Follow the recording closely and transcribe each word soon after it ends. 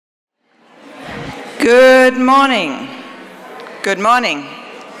Good morning. Good morning.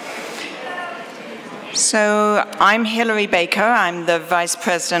 So I'm Hilary Baker. I'm the Vice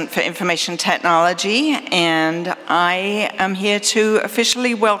President for Information Technology, and I am here to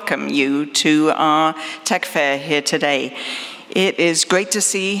officially welcome you to our Tech Fair here today. It is great to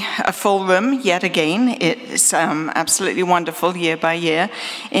see a full room yet again. It's absolutely wonderful year by year.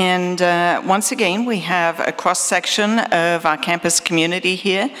 And once again, we have a cross-section of our campus community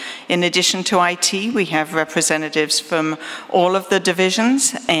here. In addition to IT, we have representatives from all of the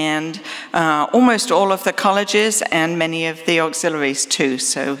divisions and almost all of the colleges and many of the auxiliaries too,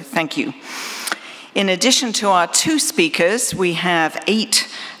 so thank you. In addition to our two speakers, we have 8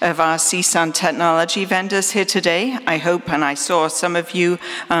 of our CSUN technology vendors here today. I hope, and I saw some of you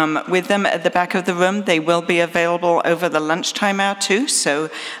with them at the back of the room. They will be available over the lunchtime hour too, so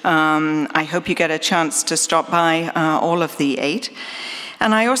I hope you get a chance to stop by all of the 8.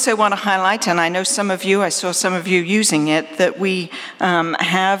 And I also want to highlight, and I know some of you, I saw some of you using it, that we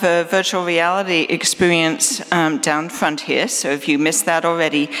have a virtual reality experience down front here. So if you missed that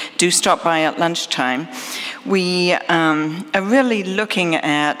already, do stop by at lunchtime. We are really looking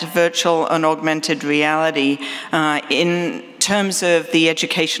at virtual and augmented reality in terms of the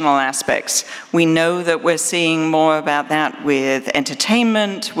educational aspects. We know that we're seeing more about that with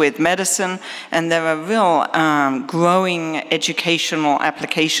entertainment, with medicine, and there are real growing educational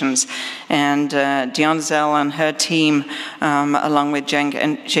applications. And Dionzel and her team, along with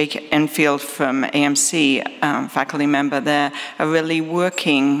Jake Enfield from AMC, faculty member there, are really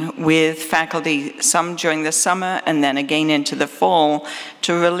working with faculty, some during the summer and then again into the fall,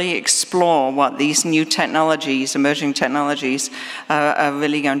 to really explore what these new technologies, emerging technologies, are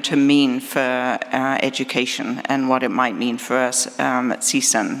really going to mean for education and what it might mean for us at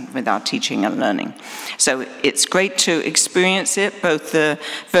CSUN with our teaching and learning. So it's great to experience it, both the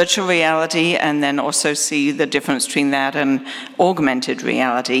virtual reality and then also see the difference between that and augmented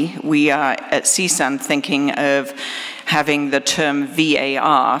reality. We are at CSUN thinking of having the term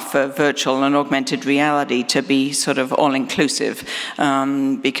VAR for virtual and augmented reality to be sort of all-inclusive,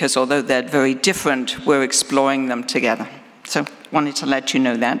 because although they're very different, we're exploring them together. So wanted to let you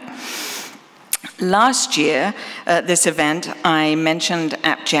know that. Last year at this event, I mentioned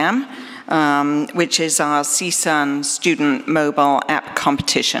App Jam, which is our CSUN student mobile app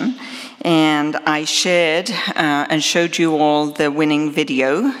competition. And I shared and showed you all the winning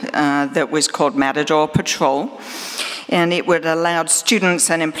video that was called Matador Patrol. And it would allow students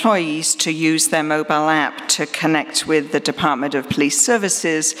and employees to use their mobile app to connect with the Department of Police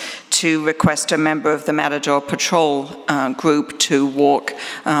Services to request a member of the Matador Patrol group to walk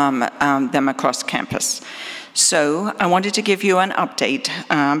them across campus. So I wanted to give you an update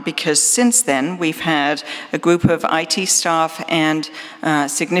because since then we've had a group of IT staff and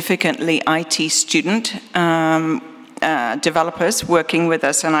significantly IT student developers working with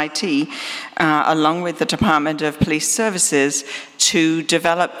us in IT, along with the Department of Police Services, to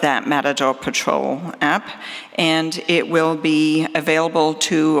develop that Matador Patrol app, and it will be available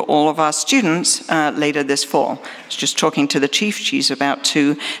to all of our students later this fall. I was just talking to the chief. She's about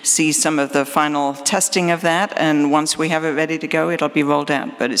to see some of the final testing of that, and once we have it ready to go, it'll be rolled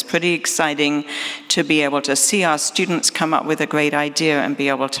out. But it's pretty exciting to be able to see our students come up with a great idea and be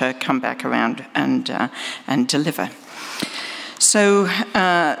able to come back around and deliver. So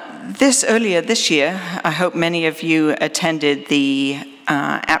earlier this year, I hope many of you attended the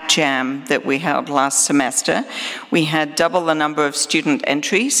App Jam that we held last semester. We had double the number of student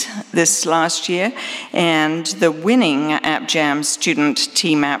entries this last year, and the winning App Jam student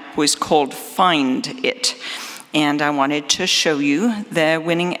team app was called Find It. And I wanted to show you their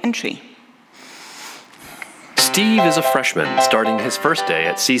winning entry. Steve is a freshman starting his first day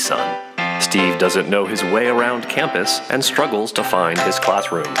at CSUN. Steve doesn't know his way around campus and struggles to find his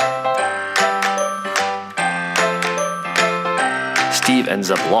classroom. Steve ends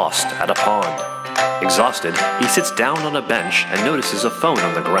up lost at a pond. Exhausted, he sits down on a bench and notices a phone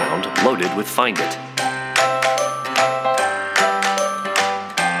on the ground loaded with Find It.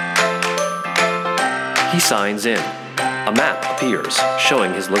 He signs in. A map appears,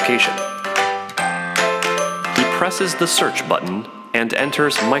 showing his location. He presses the search button and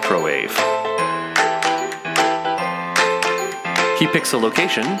enters microwave. He picks a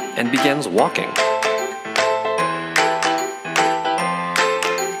location and begins walking.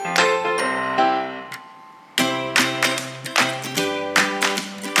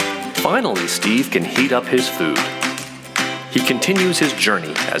 Finally, Steve can heat up his food. He continues his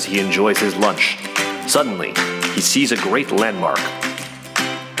journey as he enjoys his lunch. Suddenly, he sees a great landmark.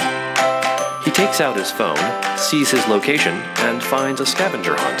 He takes out his phone, sees his location, and finds a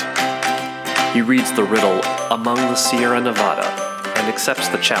scavenger hunt. He reads the riddle Among the Sierra Nevada and accepts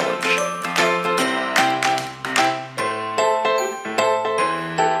the challenge.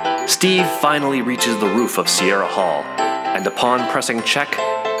 Steve finally reaches the roof of Sierra Hall, and upon pressing check,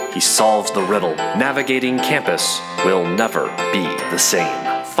 he solves the riddle. Navigating campus will never be the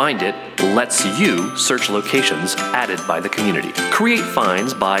same. Find It lets you search locations added by the community. Create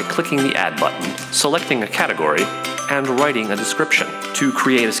finds by clicking the Add button, selecting a category, and writing a description. To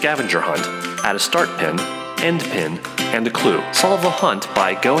create a scavenger hunt, add a start pin, end pin, and a clue. Solve the hunt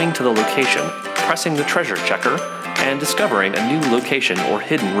by going to the location, pressing the treasure checker, and discovering a new location or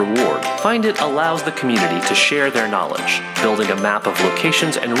hidden reward. Find It allows the community to share their knowledge, building a map of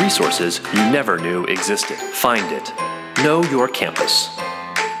locations and resources you never knew existed. Find It. Know your campus.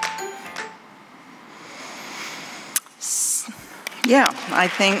 Yeah, I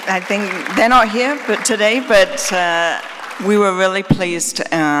think they're not here today, but we were really pleased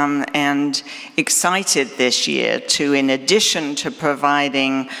and excited this year to, in addition to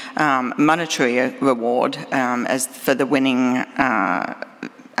providing monetary reward as for the winning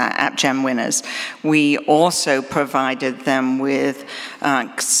App Gem winners, we also provided them with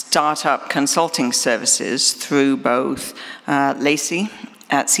startup consulting services through both Lacey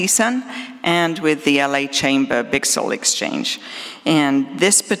at CSUN and with the LA Chamber Big Soul Exchange. And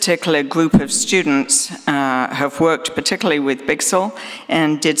this particular group of students have worked particularly with Big Soul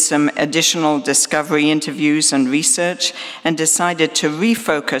and did some additional discovery interviews and research and decided to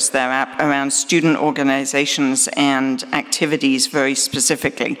refocus their app around student organizations and activities very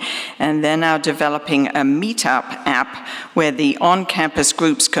specifically. And they're now developing a meetup app where the on-campus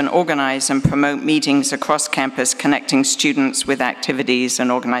groups can organize and promote meetings across campus, connecting students with activities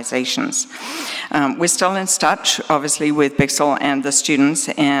and organizations. We're still in touch, obviously, with Big Soul and the students,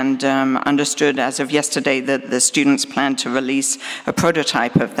 and understood as of yesterday that the students plan to release a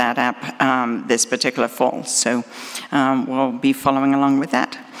prototype of that app this particular fall. So we'll be following along with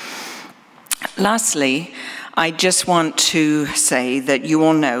that. Lastly, I just want to say that you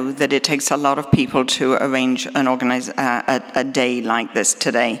all know that it takes a lot of people to arrange and organize a day like this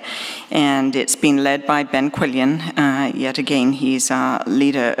today. And it's been led by Ben Quillian. Yet again, he's our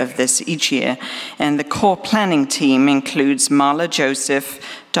leader of this each year. And the core planning team includes Marla Joseph,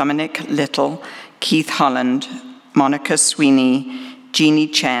 Dominic Little, Keith Holland, Monica Sweeney, Jeannie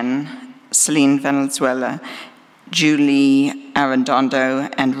Chen, Celine Venezuela, Julie Arredondo,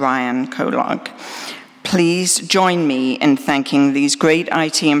 and Ryan Kolog. Please join me in thanking these great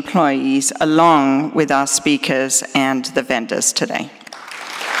IT employees along with our speakers and the vendors today.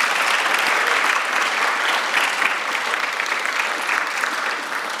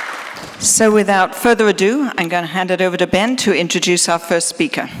 So without further ado, I'm going to hand it over to Ben to introduce our first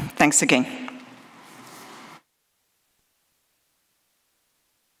speaker. Thanks again.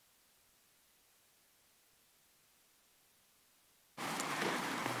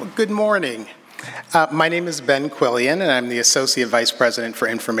 Well, good morning. My name is Ben Quillian, and I'm the Associate Vice President for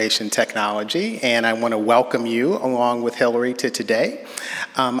Information Technology, and I want to welcome you, along with Hillary, to today.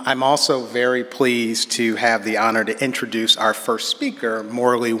 I'm also very pleased to have the honor to introduce our first speaker,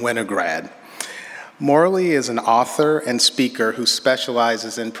 Morley Winograd. Morley is an author and speaker who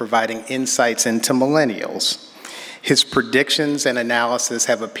specializes in providing insights into millennials. His predictions and analysis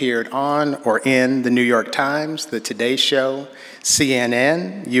have appeared on or in the New York Times, the Today Show,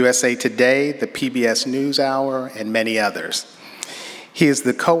 CNN, USA Today, the PBS NewsHour, and many others. He is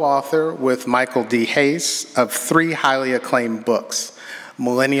the co-author with Michael D. Hayes of 3 highly acclaimed books,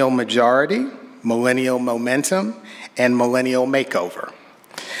 Millennial Majority, Millennial Momentum, and Millennial Makeover.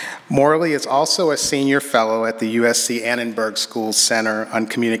 Morley is also a senior fellow at the USC Annenberg School's Center on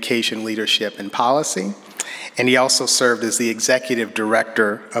Communication, Leadership, and Policy, and he also served as the executive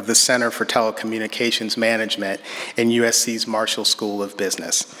director of the Center for Telecommunications Management in USC's Marshall School of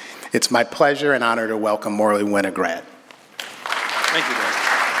Business. It's my pleasure and honor to welcome Morley Winograd. Thank you, Dan.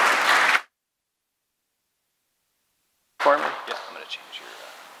 For me? Yeah, I'm going to change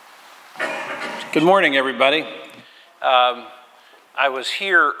your... Good morning, everybody. I was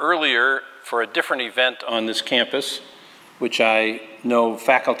here earlier for a different event on this campus, which I know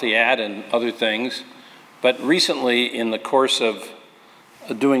faculty at and other things. But recently, in the course of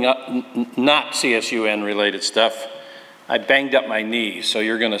doing not CSUN related stuff, I banged up my knee, so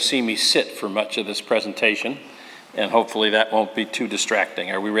you're going to see me sit for much of this presentation, and hopefully that won't be too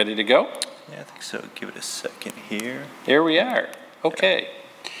distracting. Are we ready to go? Yeah, I think so. Give it a second here. Here we are. Okay.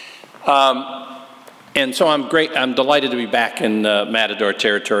 And so I'm delighted to be back in Matador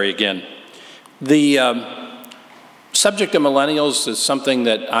territory again. The subject of millennials is something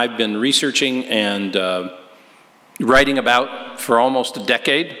that I've been researching and writing about for almost a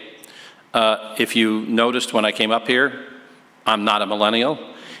decade. If you noticed when I came up here, I'm not a millennial.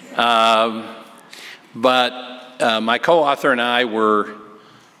 But my co-author and I were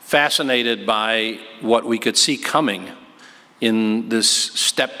fascinated by what we could see coming in this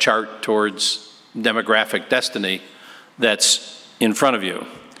step chart towards demographic destiny that's in front of you.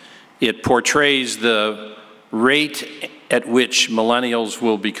 It portrays the rate at which millennials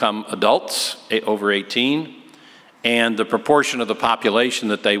will become adults, over 18, and the proportion of the population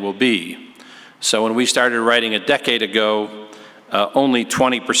that they will be. So when we started writing a decade ago, only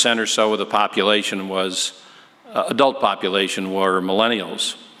 20% or so of the population was, adult population were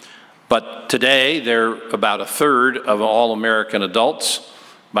millennials. But today, they're about a third of all American adults.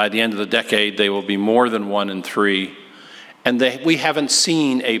 By the end of the decade, they will be more than 1 in 3. And we haven't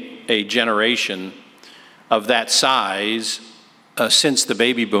seen a generation of that size since the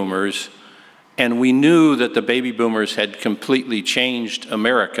baby boomers. And we knew that the baby boomers had completely changed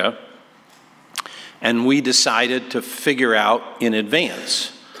America. And we decided to figure out in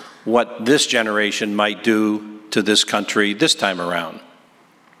advance what this generation might do to this country this time around.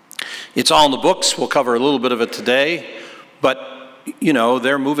 It's all in the books. We'll cover a little bit of it today. But, you know,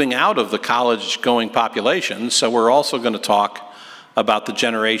 they're moving out of the college-going population, so we're also going to talk about the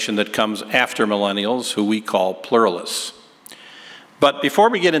generation that comes after millennials, who we call pluralists. But before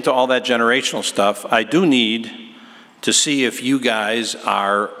we get into all that generational stuff, I do need to see if you guys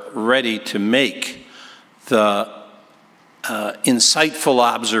are ready to make the insightful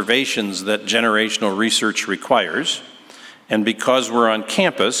observations that generational research requires. And because we're on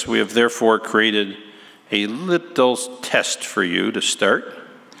campus, we have therefore created a little test for you to start.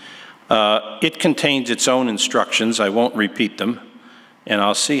 It contains its own instructions. I won't repeat them. And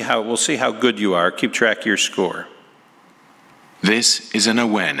we'll see how good you are. Keep track of your score. This is an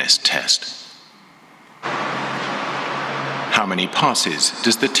awareness test. How many passes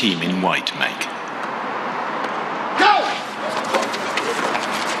does the team in white make?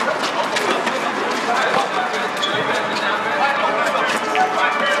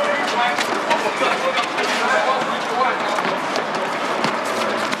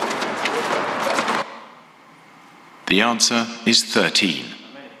 The answer is 13.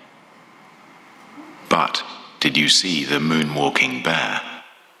 But did you see the moonwalking bear?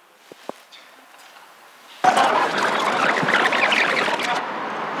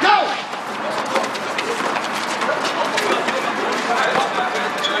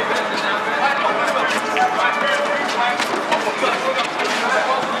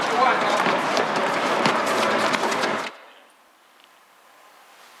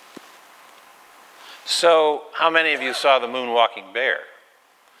 So, how many of you saw the moonwalking bear?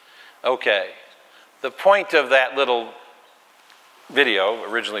 Okay. The point of that little video,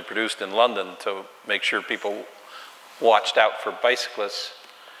 originally produced in London to make sure people watched out for bicyclists,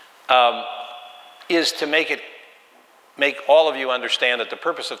 is to make all of you understand that the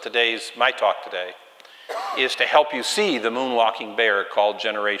purpose of my talk today is to help you see the moonwalking bear called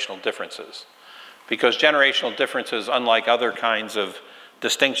generational differences. Because generational differences, unlike other kinds of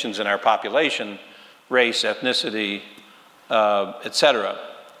distinctions in our population, race, ethnicity, etc.,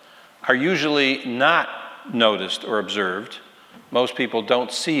 are usually not noticed or observed. Most people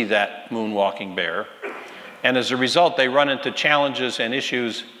don't see that moonwalking bear. And as a result, they run into challenges and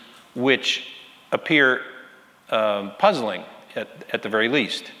issues which appear puzzling at the very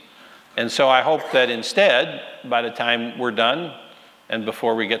least. And so I hope that instead, by the time we're done and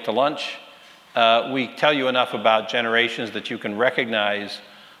before we get to lunch, we tell you enough about generations that you can recognize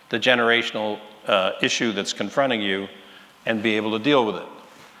the generational issue that's confronting you and be able to deal with it.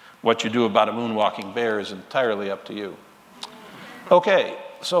 What you do about a moonwalking bear is entirely up to you. Okay,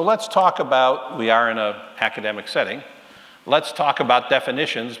 so let's talk about, we are in an academic setting, let's talk about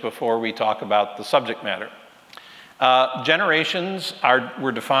definitions before we talk about the subject matter. Generations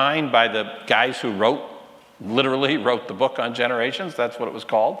were defined by the guys who literally wrote the book on generations. That's what it was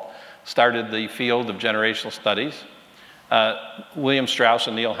called. Started the field of generational studies. William Strauss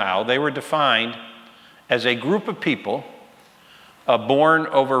and Neil Howe. They were defined as a group of people born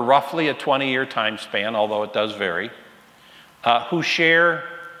over roughly a 20-year time span, although it does vary, who share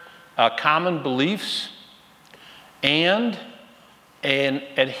common beliefs and an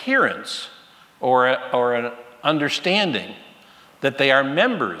adherence or an understanding that they are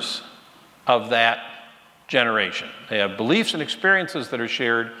members of that generation. They have beliefs and experiences that are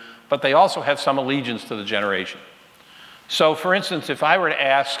shared, but they also have some allegiance to the generation. So, for instance, if I were to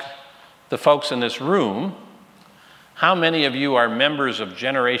ask the folks in this room, how many of you are members of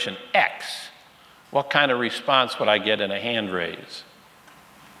Generation X? What kind of response would I get in a hand raise?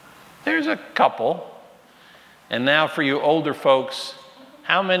 There's a couple. And now for you older folks,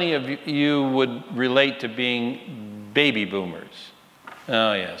 How many of you would relate to being baby boomers?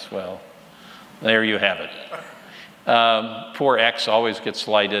 Oh, yes, well, there you have it. Poor X always gets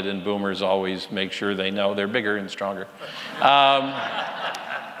slighted, and boomers always make sure they know they're bigger and stronger.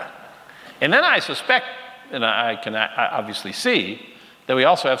 And then I suspect, and I can obviously see, that we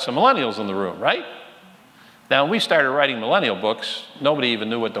also have some millennials in the room, right? Now, when we started writing millennial books, nobody even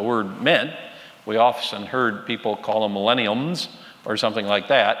knew what the word meant. We often heard people call them millenniums or something like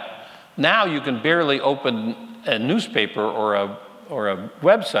that. Now you can barely open a newspaper or a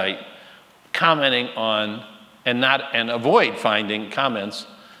website commenting on and avoid finding comments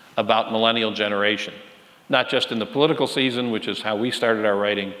about millennial generation, not just in the political season, which is how we started our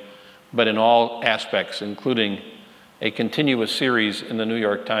writing, but in all aspects, including a continuous series in the New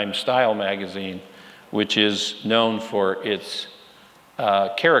York Times Style magazine, which is known for its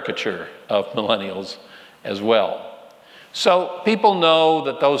caricature of millennials as well. So people know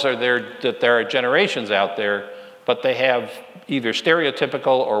that that there are generations out there, but they have either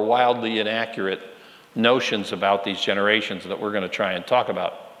stereotypical or wildly inaccurate notions about these generations that we're going to try and talk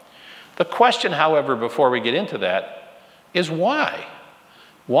about. The question, however, before we get into that, is why?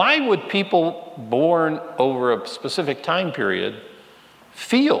 Why would people born over a specific time period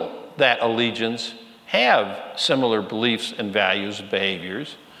feel that allegiance, have similar beliefs and values and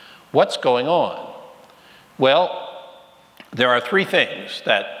behaviors? What's going on? Well, there are three things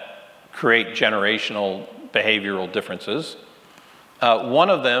that create generational behavioral differences. One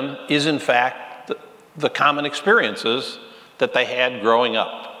of them is, in fact, the common experiences that they had growing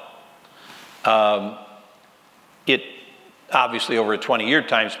up. It obviously, over a 20-year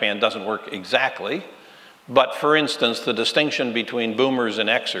time span, doesn't work exactly. But for instance, the distinction between boomers and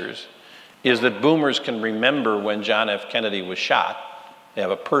Xers is that boomers can remember when John F. Kennedy was shot. They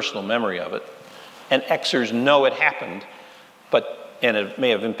have a personal memory of it. And Xers know it happened, and it may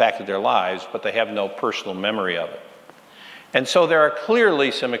have impacted their lives, but they have no personal memory of it. And so there are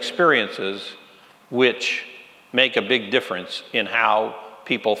clearly some experiences which make a big difference in how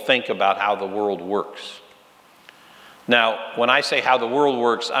people think about how the world works. Now, when I say how the world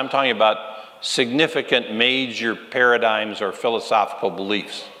works, I'm talking about significant major paradigms or philosophical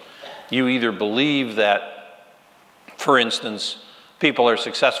beliefs. You either believe that, for instance, people are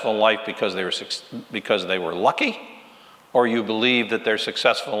successful in life because they were lucky, or you believe that they're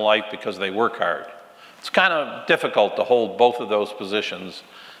successful in life because they work hard. It's kind of difficult to hold both of those positions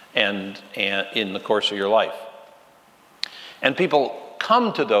and in the course of your life. And people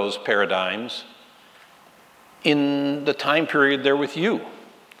come to those paradigms in the time period they're with you.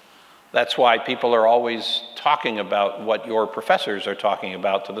 That's why people are always talking about what your professors are talking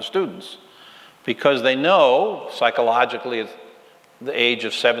about to the students, because they know psychologically at the age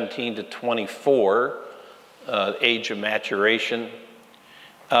of 17 to 24, age of maturation,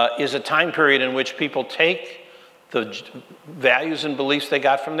 is a time period in which people take the values and beliefs they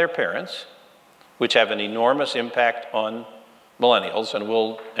got from their parents, which have an enormous impact on millennials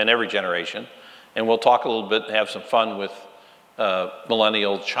and every generation. And we'll talk a little bit and have some fun with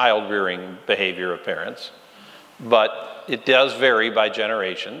millennial child-rearing behavior of parents. But it does vary by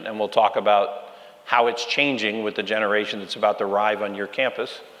generation, and we'll talk about how it's changing with the generation that's about to arrive on your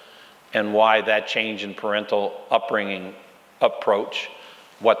campus and why that change in parental upbringing approach,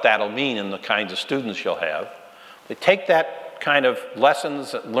 what that'll mean in the kinds of students you'll have. They take that kind of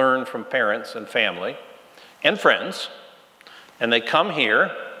lessons learned from parents and family and friends, and they come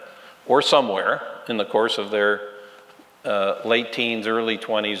here or somewhere in the course of their late teens, early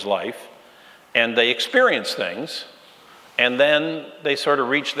 20s life, and they experience things, and then they sort of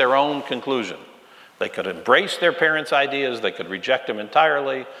reach their own conclusion. They could embrace their parents' ideas, they could reject them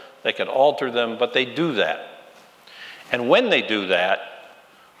entirely, they could alter them, but they do that. And when they do that,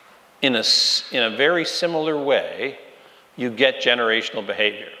 in a very similar way, you get generational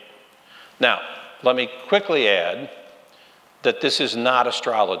behavior. Now, let me quickly add that this is not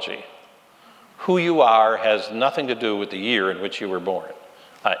astrology. Who you are has nothing to do with the year in which you were born.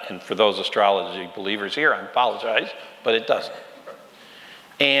 And for those astrology believers here, I apologize, but it doesn't.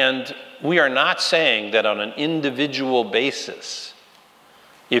 And we are not saying that on an individual basis,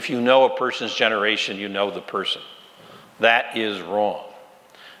 if you know a person's generation, you know the person. That is wrong.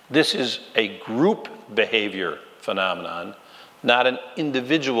 This is a group behavior phenomenon, not an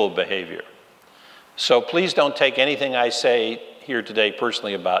individual behavior. So please don't take anything I say here today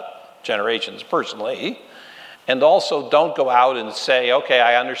personally about generations personally. And also don't go out and say, okay,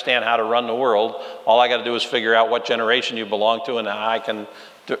 I understand how to run the world. All I got to do is figure out what generation you belong to and how I can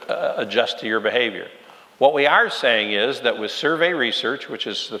adjust to your behavior. What we are saying is that with survey research, which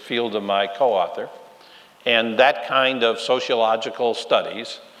is the field of my co-author, and that kind of sociological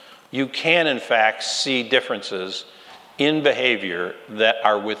studies, you can in fact see differences in behavior that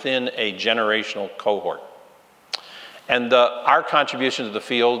are within a generational cohort. And our contribution to the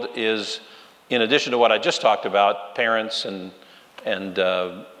field is, in addition to what I just talked about, parents and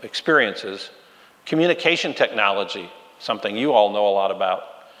experiences, communication technology, something you all know a lot about,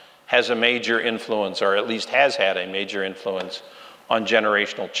 has a major influence, or at least has had a major influence on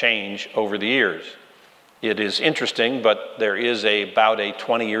generational change over the years. It is interesting, but there is about a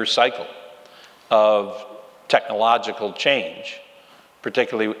 20-year cycle of technological change,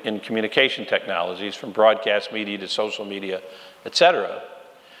 particularly in communication technologies, from broadcast media to social media, et cetera.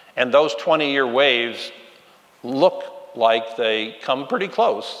 And those 20-year waves look like they come pretty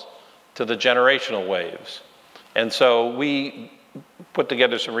close to the generational waves. And so we put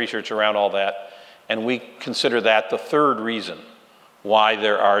together some research around all that, and we consider that the third reason why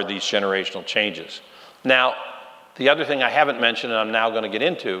there are these generational changes. Now, the other thing I haven't mentioned, and I'm now going to get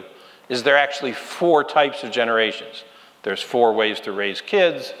into, is there are actually 4 types of generations. There's 4 ways to raise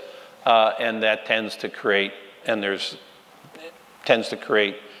kids, and that tends to create,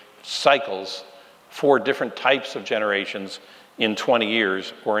 cycles, 4 different types of generations in 20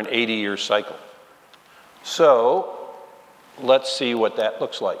 years or an 80-year cycle. So let's see what that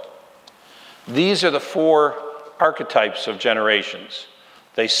looks like. These are the 4 archetypes of generations.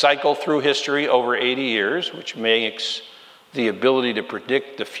 They cycle through history over 80 years, which makes the ability to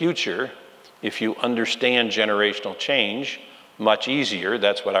predict the future, if you understand generational change, much easier.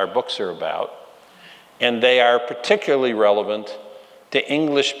 That's what our books are about. And they are particularly relevant to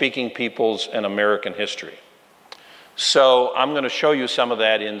English-speaking peoples and American history. So I'm going to show you some of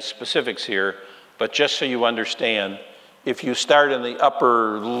that in specifics here, but just so you understand, if you start in the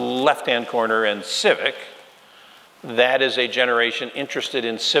upper left-hand corner and civic, that is a generation interested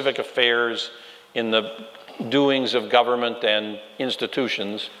in civic affairs, in the doings of government and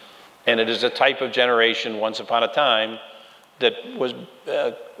institutions, and it is a type of generation once upon a time that was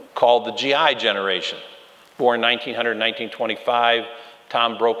called the GI generation. Born 1900, 1925,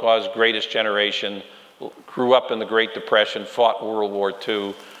 Tom Brokaw's greatest generation, grew up in the Great Depression, fought World War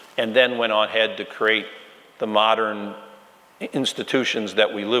II, and then went on ahead to create the modern institutions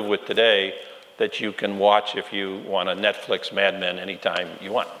that we live with today that you can watch if you want to Netflix Mad Men anytime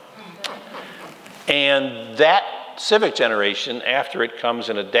you want. And that civic generation, after it comes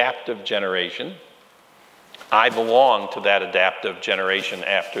an adaptive generation. I belong to that adaptive generation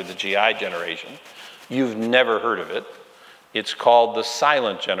after the GI generation. You've never heard of it. It's called the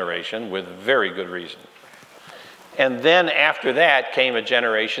silent generation, with very good reason. And then after that came a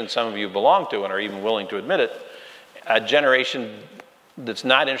generation some of you belong to and are even willing to admit it, a generation that's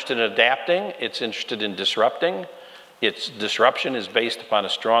not interested in adapting, it's interested in disrupting. Its disruption is based upon a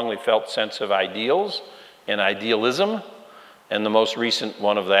strongly felt sense of ideals and idealism. And the most recent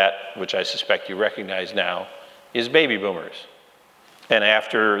one of that, which I suspect you recognize now, is baby boomers. And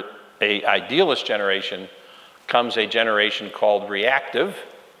after an idealist generation comes a generation called reactive,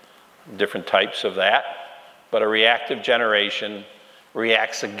 different types of that, but a reactive generation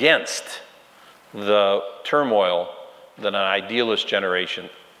reacts against the turmoil that an idealist generation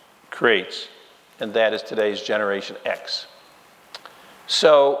creates, and that is today's Generation X.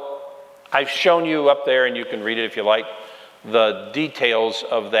 So I've shown you up there, and you can read it if you like, the details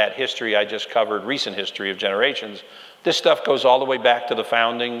of that history I just covered, recent history of generations. This stuff goes all the way back to the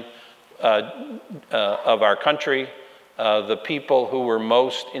founding of our country. The people who were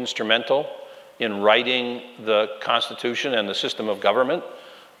most instrumental in writing the Constitution and the system of government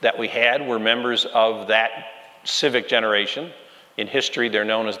that we had were members of that civic generation. In history, they're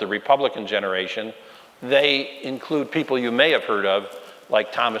known as the Republican generation. They include people you may have heard of,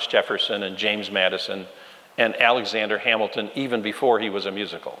 like Thomas Jefferson and James Madison and Alexander Hamilton, even before he was a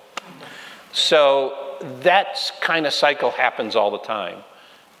musical. So that kind of cycle happens all the time.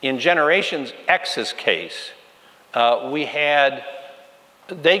 In Generation X's case,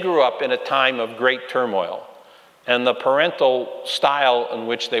 they grew up in a time of great turmoil, and the parental style in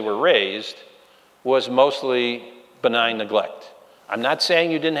which they were raised was mostly benign neglect. I'm not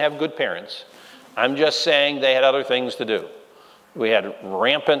saying you didn't have good parents. I'm just saying they had other things to do. We had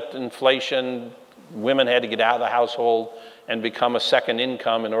rampant inflation. Women had to get out of the household and become a second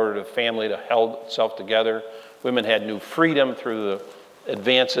income in order for the family to hold itself together. Women had new freedom through the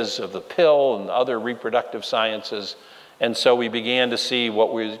advances of the pill and other reproductive sciences. And so we began to see what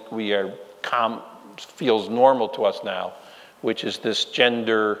feels normal to us now, which is this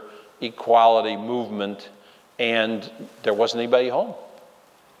gender equality movement, and there wasn't anybody home.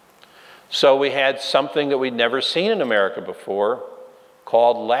 So we had something that we'd never seen in America before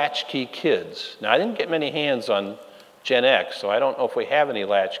called Latchkey Kids. Now, I didn't get many hands on Gen X, so I don't know if we have any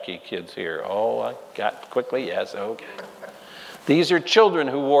latchkey kids here. Oh, I got quickly, yes, okay. These are children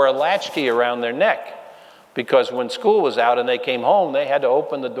who wore a latchkey around their neck because when school was out and they came home, they had to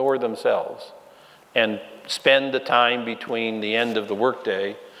open the door themselves and spend the time between the end of the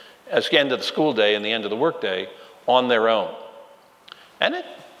workday, end of the school day and the end of the workday on their own. And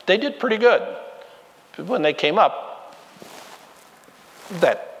they did pretty good. When they came up,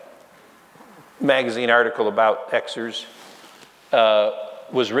 that magazine article about Xers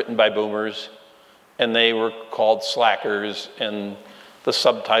was written by boomers, and they were called slackers, and the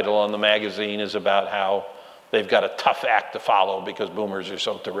subtitle on the magazine is about how they've got a tough act to follow because boomers are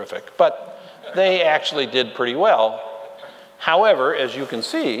so terrific. But they actually did pretty well. However, as you can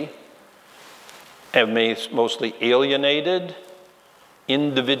see, have mostly alienated,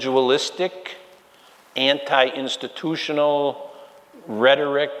 individualistic, anti-institutional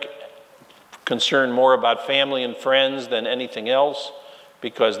rhetoric, concerned more about family and friends than anything else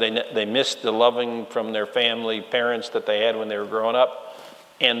because they missed the loving from their family, parents that they had when they were growing up,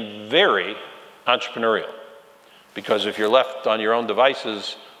 and very entrepreneurial. Because if you're left on your own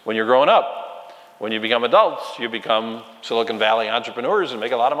devices when you're growing up, when you become adults, you become Silicon Valley entrepreneurs and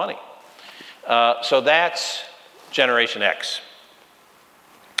make a lot of money. So that's Generation X.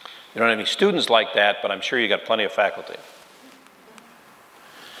 You don't have any students like that, but I'm sure you got plenty of faculty.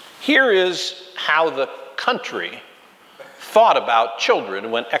 Here is how the country thought about children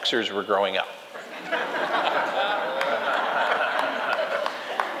when Xers were growing up.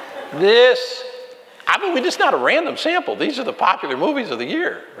 This, I mean, it's not a random sample. These are the popular movies of the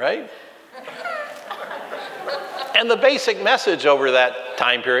year, right? And the basic message over that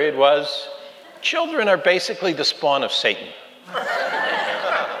time period was, children are basically the spawn of Satan.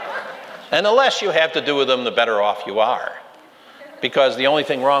 And the less you have to do with them, the better off you are. Because the only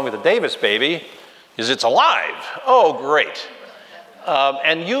thing wrong with the Davis baby is it's alive. Oh, great.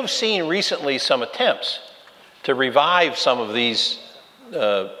 And you've seen recently some attempts to revive some of these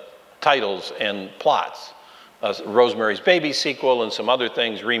titles and plots. Rosemary's Baby sequel and some other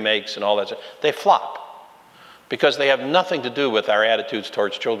things, remakes and all that stuff. They flop because they have nothing to do with our attitudes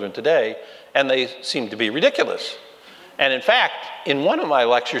towards children today, and they seem to be ridiculous. And in fact, in one of my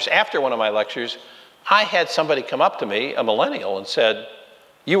lectures, after one of my lectures, I had somebody come up to me, a millennial, and said,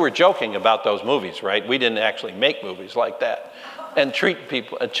 "You were joking about those movies, right? We didn't actually make movies like that and treat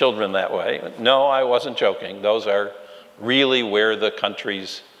children that way." No, I wasn't joking. Those are really where the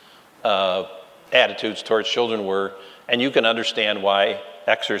country's attitudes towards children were, and you can understand why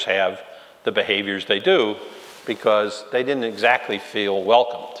Xers have the behaviors they do, because they didn't exactly feel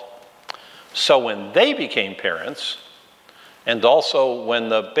welcomed. So when they became parents, and also when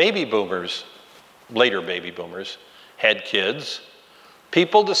the baby boomers, later baby boomers, had kids,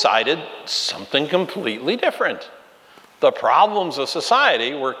 people decided something completely different. The problems of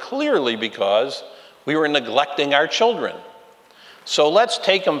society were clearly because we were neglecting our children. So let's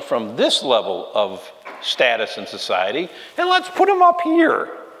take them from this level of status in society and let's put them up here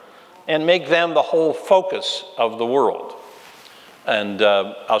and make them the whole focus of the world. And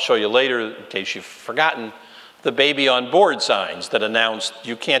I'll show you later, in case you've forgotten, the baby on board signs that announced,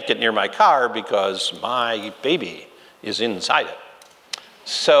 "You can't get near my car because my baby is inside it."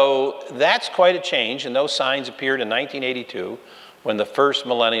 So that's quite a change, and those signs appeared in 1982 when the first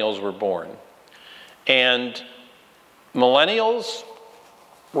millennials were born. And millennials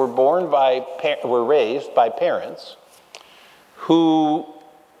were raised by parents who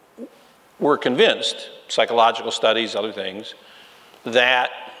were convinced, psychological studies, other things,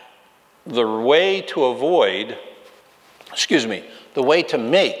 that the way to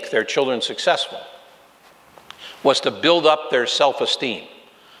make their children successful was to build up their self-esteem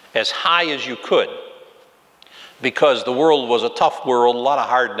as high as you could, because the world was a tough world, a lot of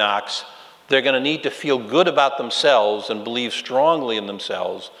hard knocks. They're going to need to feel good about themselves and believe strongly in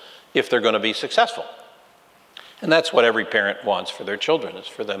themselves if they're going to be successful. And that's what every parent wants for their children, is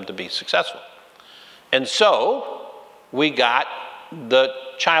for them to be successful. And so we got the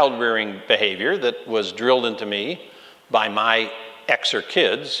child-rearing behavior that was drilled into me by my Xer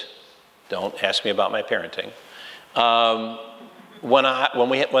kids. Don't ask me about my parenting.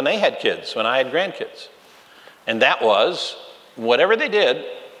 When they had kids, when I had grandkids. And that was, whatever they did,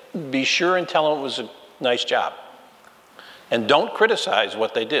 be sure and tell them it was a nice job. And don't criticize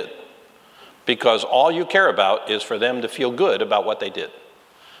what they did, because all you care about is for them to feel good about what they did.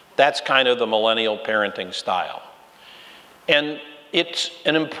 That's kind of the millennial parenting style. And it's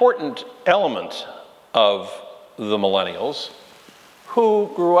an important element of the millennials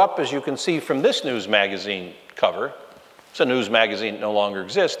who grew up, as you can see from this news magazine cover, It's a news magazine that no longer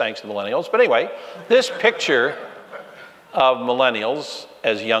exists thanks to millennials. But anyway, this picture of millennials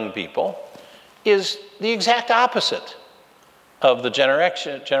as young people is the exact opposite of the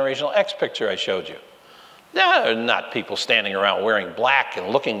Generational X picture I showed you. They're not people standing around wearing black and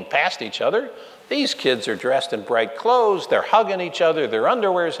looking past each other. These kids are dressed in bright clothes, they're hugging each other, their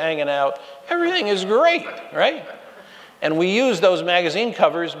underwear's hanging out, everything is great, right? And we use those magazine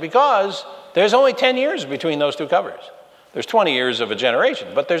covers because there's only 10 years between those two covers. There's 20 years of a generation,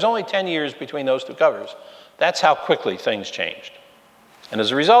 but there's only 10 years between those two covers. That's how quickly things changed. And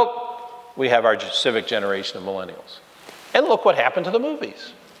as a result, we have our civic generation of millennials. And look what happened to the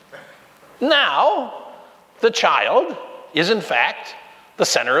movies. Now, the child is in fact the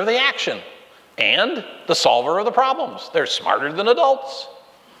center of the action and the solver of the problems. They're smarter than adults.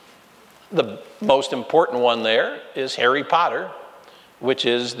 The most important one there is Harry Potter, which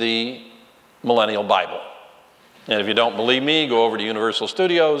is the Millennial Bible. And if you don't believe me, go over to Universal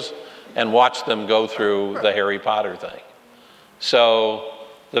Studios and watch them go through the Harry Potter thing. So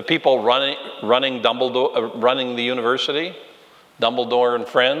the people running the university, Dumbledore and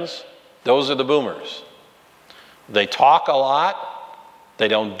friends, those are the boomers. They talk a lot, they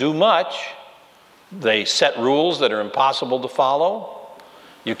don't do much, they set rules that are impossible to follow,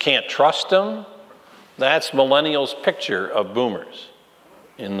 you can't trust them. That's millennials' picture of boomers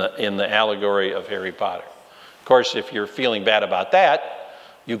in the allegory of Harry Potter. Of course, if you're feeling bad about that,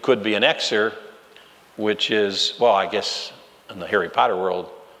 you could be an Xer, which is, well, I guess in the Harry Potter world,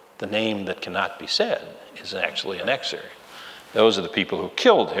 the name that cannot be said is actually an Xer. Those are the people who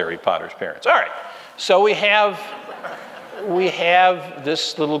killed Harry Potter's parents. All right, so we have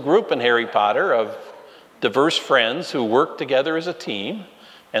this little group in Harry Potter of diverse friends who work together as a team,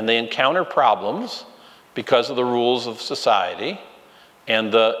 and they encounter problems because of the rules of society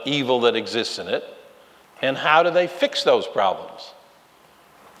and the evil that exists in it. And how do they fix those problems?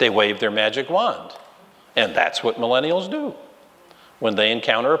 They wave their magic wand. And that's what millennials do. When they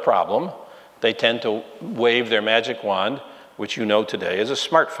encounter a problem, they tend to wave their magic wand, which you know today is a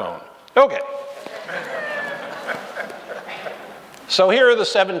smartphone. Okay. So here are the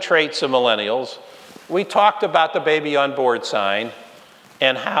 7 traits of millennials. We talked about the baby on board sign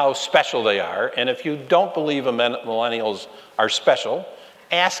and how special they are. And if you don't believe millennials are special,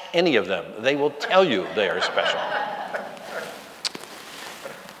 ask any of them. They will tell you they are special.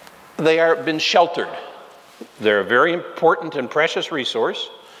 They have been sheltered. They're a very important and precious resource,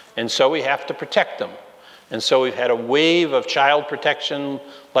 and so we have to protect them. And so we've had a wave of child protection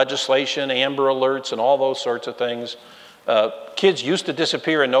legislation, Amber Alerts, and all those sorts of things. Kids used to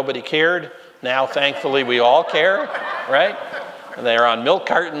disappear and nobody cared. Now, thankfully, we all care, right? And they're on milk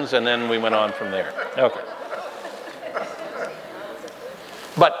cartons, and then we went on from there. Okay.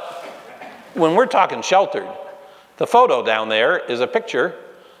 But when we're talking sheltered, the photo down there is a picture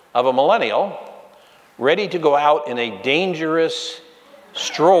of a millennial ready to go out in a dangerous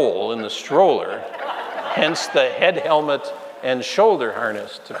stroll in the stroller, hence the head helmet and shoulder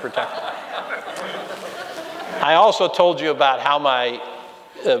harness to protect them. I also told you about how my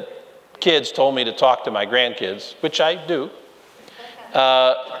kids told me to talk to my grandkids, which I do,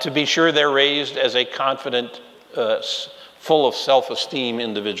 to be sure they're raised as a confident, full of self-esteem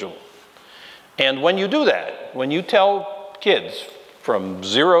individual. And when you do that, when you tell kids from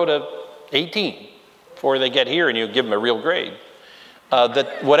 0 to 18, before they get here and you give them a real grade,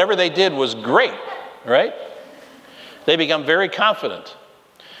 that whatever they did was great, right? They become very confident.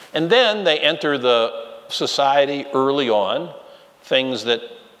 And then they enter the society early on, things that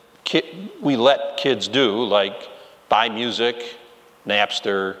we let kids do, like buy music,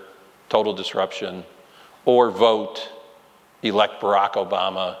 Napster, total disruption, or vote, elect Barack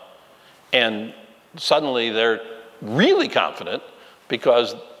Obama, and suddenly they're really confident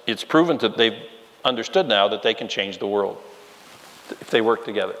because it's proven that they've understood now that they can change the world if they work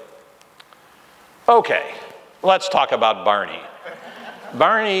together. Okay, let's talk about Barney.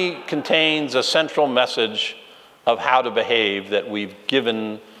 Barney contains a central message of how to behave that we've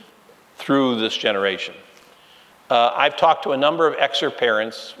given through this generation. I've talked to a number of Xer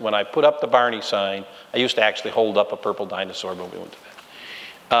parents. When I put up the Barney sign, I used to actually hold up a purple dinosaur when we went to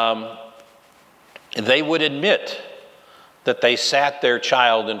bed. They would admit that they sat their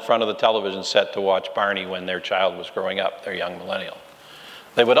child in front of the television set to watch Barney when their child was growing up, their young millennial.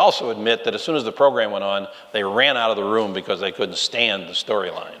 They would also admit that as soon as the program went on, they ran out of the room because they couldn't stand the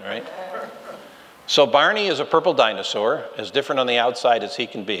storyline, right? So Barney is a purple dinosaur, as different on the outside as he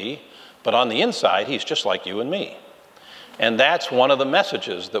can be, but on the inside, he's just like you and me. And that's one of the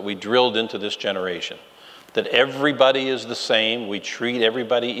messages that we drilled into this generation, that everybody is the same, we treat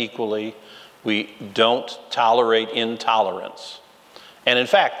everybody equally, We don't tolerate intolerance. And in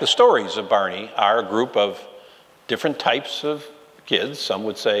fact, the stories of Barney are a group of different types of kids, some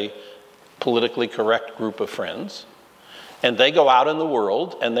would say politically correct group of friends, and they go out in the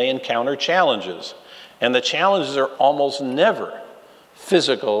world and they encounter challenges. And the challenges are almost never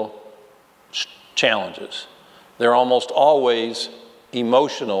physical challenges. They're almost always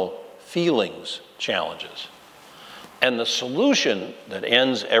emotional feelings challenges. And the solution that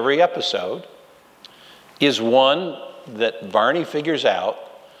ends every episode is one that Barney figures out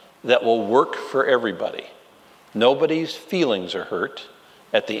that will work for everybody. Nobody's feelings are hurt.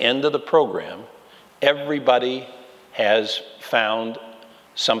 At the end of the program, everybody has found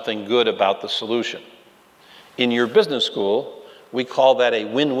something good about the solution. In your business school, we call that a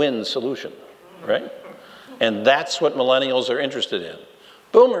win-win solution, right? And that's what millennials are interested in.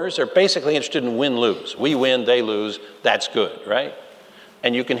 Boomers are basically interested in win-lose. We win, they lose, that's good, right?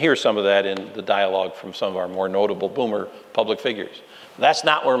 And you can hear some of that in the dialogue from some of our more notable boomer public figures. That's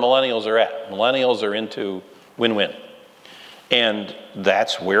not where millennials are at. Millennials are into win-win. And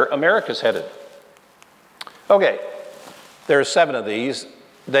that's where America's headed. Okay, there are 7 of these.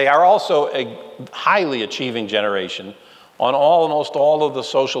 They are also a highly achieving generation on almost all of the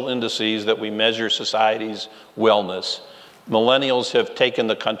social indices that we measure society's wellness. Millennials have taken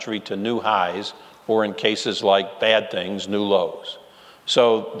the country to new highs, or in cases like bad things, new lows.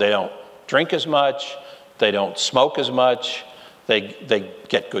 So they don't drink as much, they don't smoke as much, they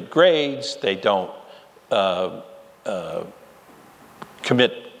get good grades, they don't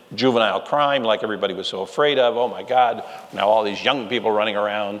commit juvenile crime like everybody was so afraid of. Oh my God, now all these young people running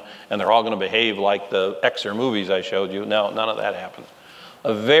around and they're all going to behave like the Xer movies I showed you. No, none of that happened.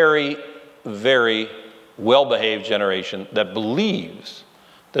 A very, very well-behaved generation that believes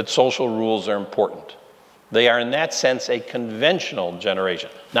that social rules are important. They are in that sense a conventional generation,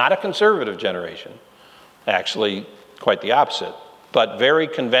 not a conservative generation, actually quite the opposite, but very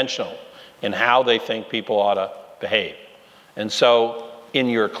conventional in how they think people ought to behave. And so in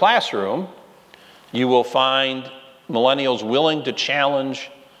your classroom, you will find millennials willing to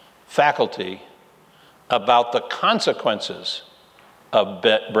challenge faculty about the consequences of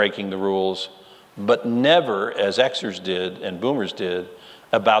breaking the rules, but never, as Xers did and boomers did,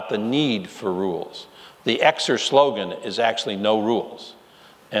 about the need for rules. The Xer slogan is actually no rules.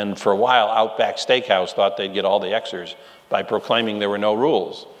 And for a while, Outback Steakhouse thought they'd get all the Xers by proclaiming there were no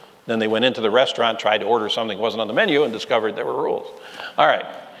rules. Then they went into the restaurant, tried to order something that wasn't on the menu, and discovered there were rules. All right.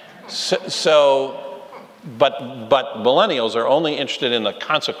 But millennials are only interested in the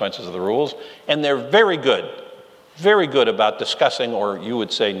consequences of the rules, and they're very good about discussing, or you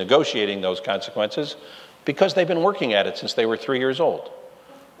would say negotiating those consequences, because they've been working at it since they were 3 years old.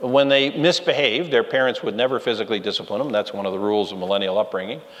 When they misbehaved, their parents would never physically discipline them. That's one of the rules of millennial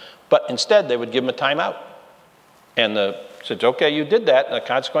upbringing. But instead, they would give them a timeout. And said, okay, you did that, and the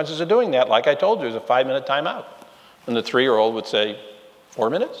consequences of doing that, like I told you, is a 5-minute timeout. And the 3-year-old would say,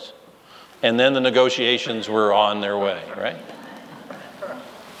 4 minutes? And then the negotiations were on their way, right?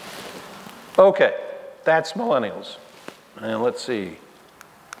 Okay, that's millennials. And let's see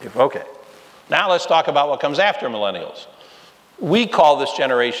okay. Now let's talk about what comes after millennials. We call this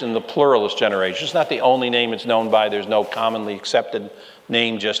generation the pluralist generation. It's not the only name it's known by. There's no commonly accepted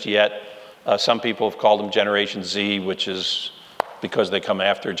name just yet. Some people have called them Generation Z, which is because they come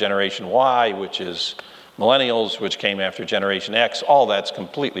after Generation Y, which is millennials, which came after Generation X. All that's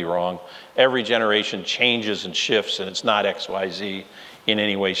completely wrong. Every generation changes and shifts, and it's not X, Y, Z in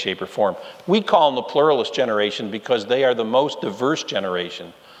any way, shape, or form. We call them the pluralist generation because they are the most diverse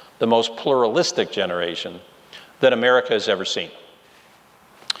generation, the most pluralistic generation that America has ever seen.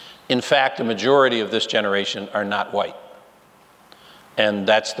 In fact, a majority of this generation are not white. And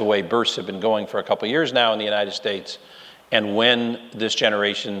that's the way births have been going for a couple of years now in the United States. And when this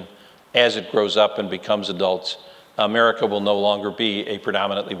generation, as it grows up and becomes adults, America will no longer be a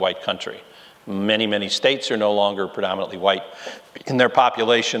predominantly white country. Many, many states are no longer predominantly white. In their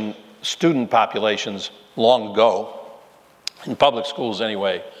population, student populations long ago, in public schools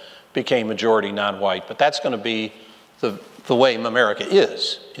anyway, became majority non-white. But that's going to be the way America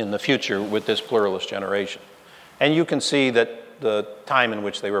is in the future with this pluralist generation. And you can see that the time in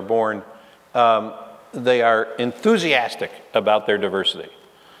which they were born, they are enthusiastic about their diversity.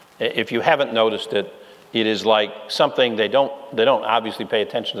 If you haven't noticed it, it is like something they don't obviously pay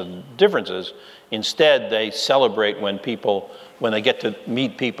attention to the differences. Instead, they celebrate when they get to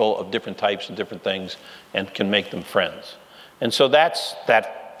meet people of different types and different things and can make them friends. And so that's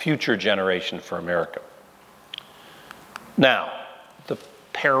that future generation for America. Now, the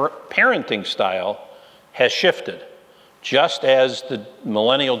parenting style has shifted. just as the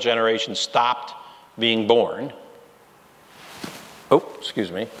millennial generation stopped being born. Oh,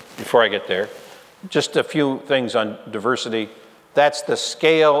 excuse me, before I get there, just a few things on diversity. That's the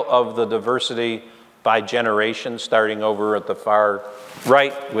scale of the diversity by generation, starting over at the far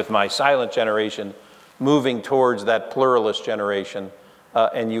right with my silent generation, moving towards that pluralist generation.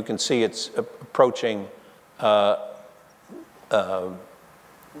 And you can see it's approaching, the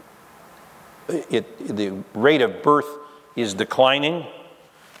rate of birth is declining,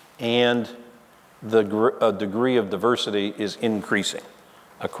 and the degree of diversity is increasing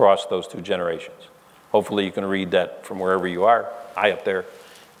across those two generations. Hopefully you can read that from wherever you are, high up there.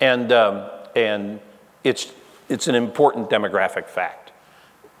 And it's an important demographic fact.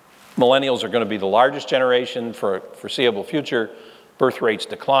 Millennials are going to be the largest generation for a foreseeable future. Birth rates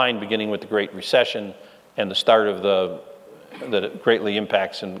decline beginning with the Great Recession and the start of that it greatly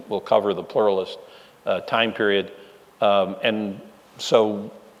impacts and will cover the pluralist time period. And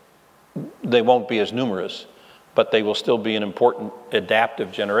so they won't be as numerous, but they will still be an important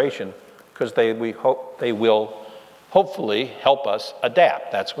adaptive generation because they will hopefully help us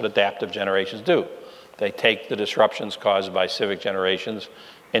adapt. That's what adaptive generations do. They take the disruptions caused by civic generations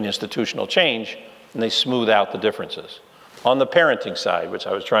and institutional change, and they smooth out the differences. On the parenting side, which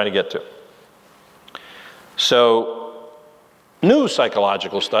I was trying to get to. So, new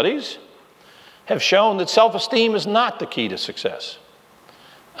psychological studies have shown that self-esteem is not the key to success.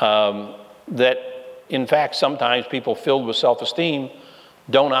 That, in fact, sometimes people filled with self-esteem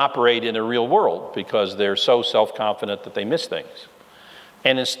don't operate in a real world because they're so self-confident that they miss things.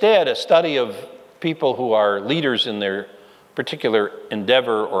 And instead, a study of people who are leaders in their particular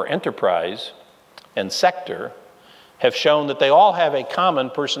endeavor or enterprise and sector have shown that they all have a common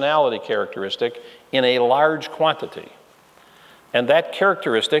personality characteristic in a large quantity. And that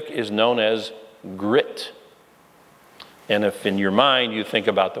characteristic is known as grit. And if in your mind you think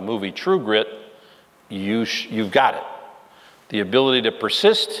about the movie True Grit, you've got it. The ability to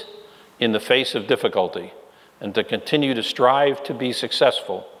persist in the face of difficulty and to continue to strive to be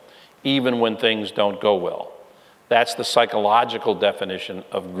successful even when things don't go well. That's the psychological definition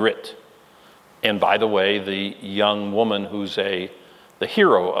of grit. And by the way, the young woman who's the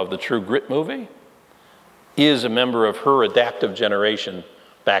hero of the True Grit movie is a member of her adaptive generation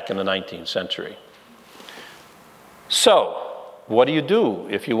back in the 19th century. So, what do you do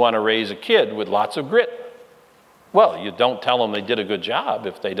if you want to raise a kid with lots of grit? Well, you don't tell them they did a good job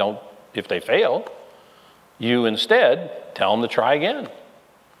if they fail. You instead tell them to try again.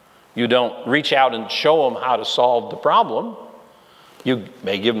 You don't reach out and show them how to solve the problem. You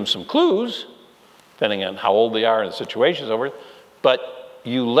may give them some clues, depending on how old they are and the situation is over, but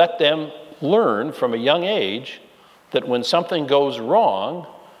you let them learn from a young age that when something goes wrong,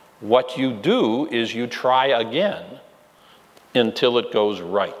 what you do is you try again until it goes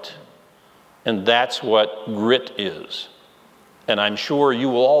right. And that's what grit is. And I'm sure you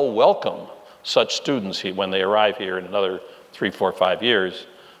will all welcome such students when they arrive here in another 3, 4, 5 years,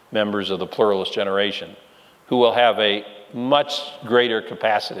 members of the pluralist generation, who will have a much greater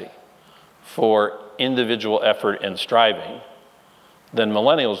capacity for individual effort and striving than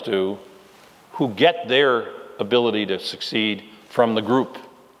millennials do, who get their ability to succeed from the group,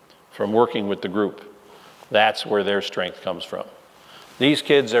 from working with the group. That's where their strength comes from. These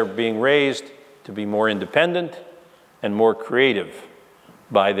kids are being raised to be more independent and more creative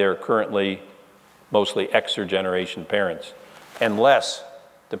by their currently mostly Xer generation parents, and less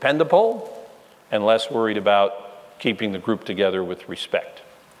dependable and less worried about keeping the group together with respect.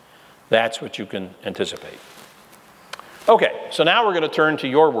 That's what you can anticipate. Okay, so now we're going to turn to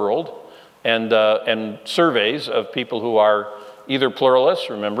your world and surveys of people who are either pluralists,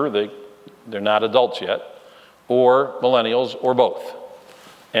 remember they're not adults yet, or millennials, or both.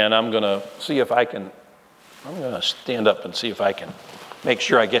 And I'm going to see if I'm going to stand up and see if I can make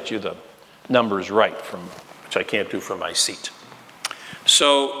sure I get you the numbers right, which I can't do from my seat.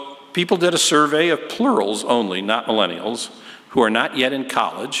 So people did a survey of plurals only, not millennials, who are not yet in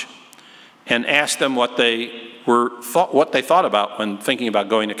college, and asked them what they thought about when thinking about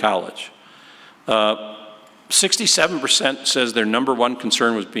going to college. 67% says their number one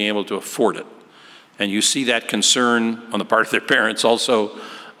concern was being able to afford it. And you see that concern on the part of their parents also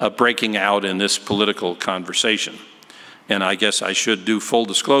breaking out in this political conversation. And I guess I should do full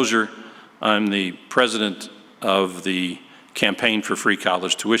disclosure. I'm the president of the Campaign for Free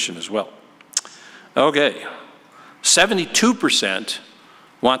College Tuition as well. Okay, 72%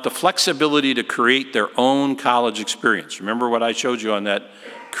 want the flexibility to create their own college experience. Remember what I showed you on that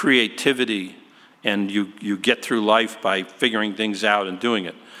creativity, and you get through life by figuring things out and doing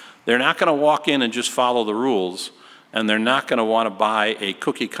it. They're not going to walk in and just follow the rules. and they're not going to want to buy a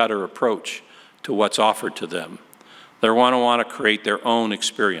cookie-cutter approach to what's offered to them. They want to create their own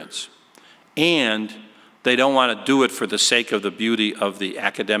experience. And they don't want to do it for the sake of the beauty of the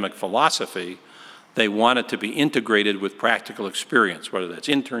academic philosophy. They want it to be integrated with practical experience, whether that's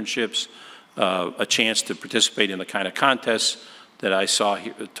internships, a chance to participate in the kind of contests that I saw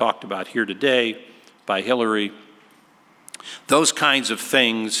talked about here today by Hillary. Those kinds of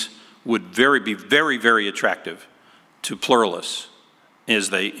things would be very, very attractive to pluralists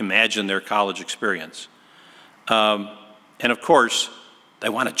as they imagine their college experience. And of course, they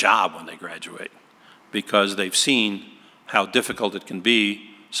want a job when they graduate because they've seen how difficult it can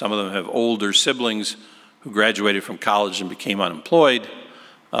be. Some of them have older siblings who graduated from college and became unemployed.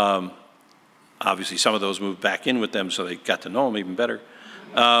 Obviously, some of those moved back in with them, so they got to know them even better.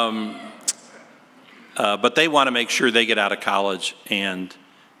 But they want to make sure they get out of college and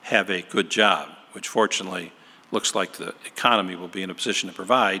have a good job, which fortunately looks like the economy will be in a position to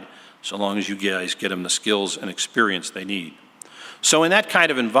provide so long as you guys get them the skills and experience they need. So in that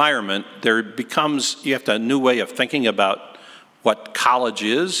kind of environment, there becomes, you have a new way of thinking about what college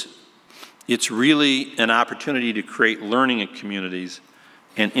is. It's really an opportunity to create learning communities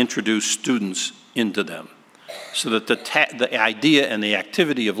and introduce students into them so that the idea and the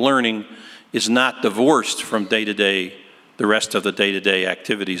activity of learning is not divorced from the rest of the day-to-day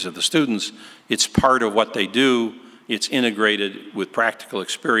activities of the students. It's part of what they do. It's integrated with practical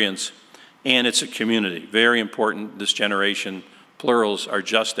experience, and it's a community. Very important, this generation. Plurals are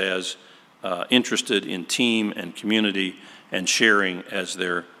just as interested in team and community and sharing as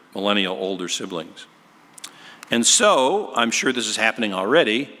their millennial older siblings. And so, I'm sure this is happening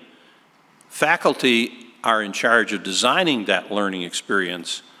already, faculty are in charge of designing that learning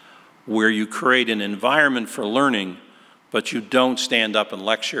experience where you create an environment for learning, but you don't stand up and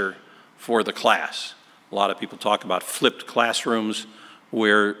lecture for the class. A lot of people talk about flipped classrooms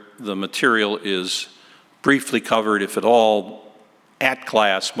where the material is briefly covered, if at all, at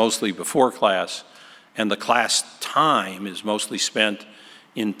class, mostly before class, and the class time is mostly spent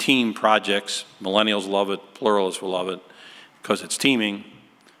in team projects. Millennials love it, pluralists will love it, because it's teaming.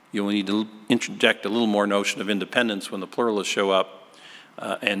 You will need to interject a little more notion of independence when the pluralists show up,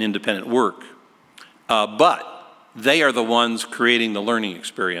 and independent work. But they are the ones creating the learning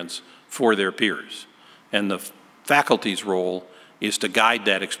experience for their peers. And the faculty's role is to guide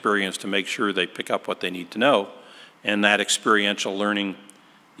that experience to make sure they pick up what they need to know. And that experiential learning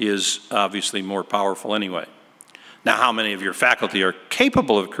is obviously more powerful anyway. Now, how many of your faculty are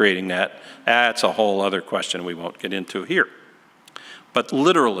capable of creating that? That's a whole other question we won't get into here. But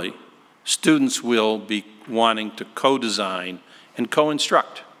literally, students will be wanting to co-design and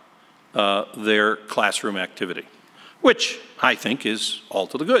co-instruct their classroom activity, which I think is all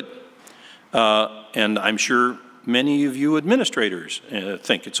to the good. And I'm sure many of you administrators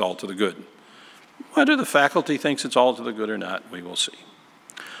think it's all to the good. Whether the faculty thinks it's all to the good or not, we will see.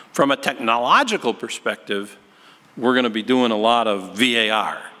 From a technological perspective, we're going to be doing a lot of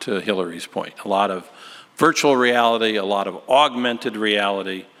VAR, to Hillary's point, a lot of virtual reality, a lot of augmented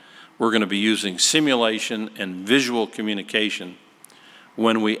reality. We're going to be using simulation and visual communication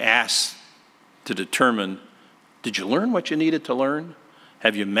when we ask to determine, did you learn what you needed to learn?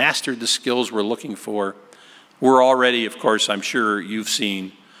 Have you mastered the skills we're looking for? We're already, of course, I'm sure you've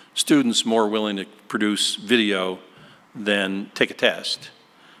seen students more willing to produce video than take a test.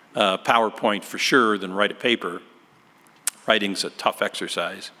 PowerPoint for sure than write a paper. Writing's a tough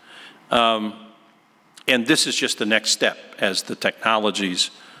exercise. And this is just the next step as the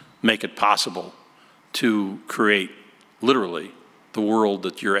technologies make it possible to create, literally, the world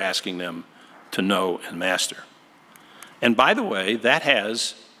that you're asking them to know and master. And by the way, that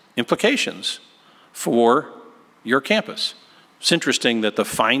has implications for your campus. It's interesting that the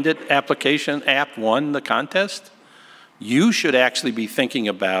Find It application app won the contest. You should actually be thinking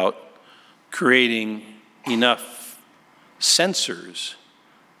about creating enough sensors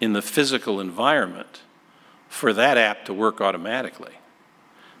in the physical environment for that app to work automatically.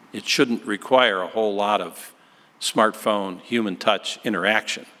 It shouldn't require a whole lot of smartphone, human touch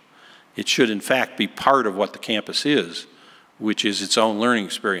interaction. It should, in fact, be part of what the campus is, which is its own learning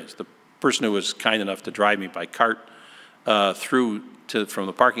experience. The person who was kind enough to drive me by cart from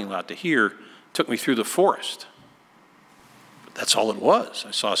the parking lot to here took me through the forest. But that's all it was.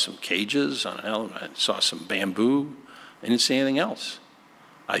 I saw some cages on an elephant. I saw some bamboo. I didn't see anything else.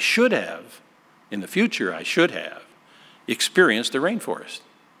 I should have, in the future, I should have experienced the rainforest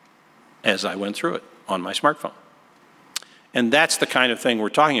as I went through it on my smartphone. And that's the kind of thing we're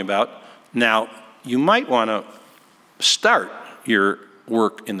talking about. Now, you might want to start your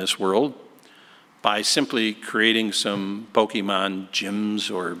work in this world by simply creating some Pokemon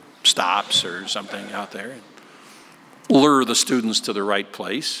gyms or stops or something out there, lure the students to the right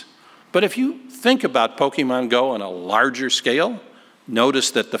place. But if you think about Pokemon Go on a larger scale,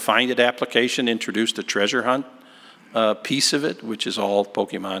 notice that the Find It application introduced a treasure hunt piece of it, which is all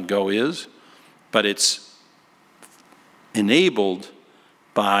Pokemon Go is, but it's enabled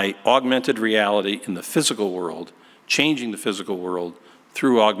by augmented reality in the physical world, changing the physical world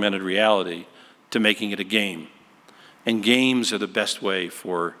through augmented reality to making it a game. And games are the best way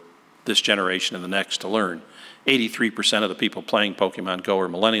for this generation and the next to learn. 83% of the people playing Pokemon Go are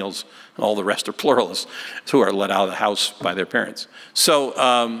millennials, and all the rest are pluralists who are let out of the house by their parents.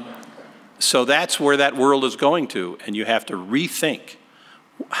 So, so that's where that world is going to, and you have to rethink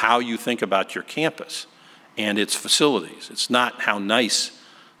how you think about your campus and its facilities. It's not how nice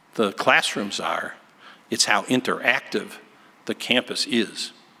the classrooms are, it's how interactive the campus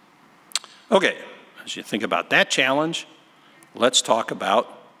is. Okay, as you think about that challenge, let's talk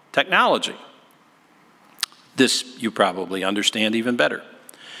about technology. This you probably understand even better.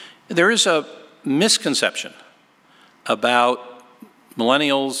 There is a misconception about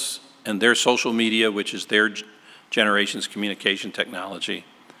millennials and their social media, which is their generation's communication technology,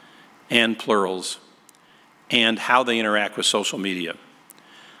 and plurals, and how they interact with social media.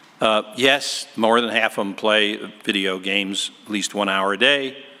 Yes, more than half of them play video games at least 1 hour a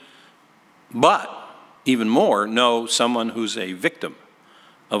day, but even more know someone who's a victim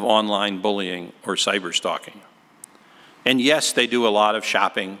of online bullying or cyber stalking. And yes, they do a lot of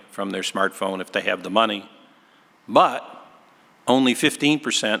shopping from their smartphone if they have the money, but only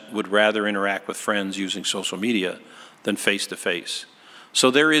 15% would rather interact with friends using social media than face-to-face.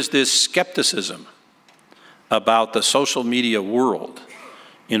 So there is this skepticism about the social media world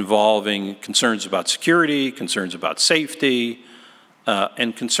involving concerns about security, concerns about safety,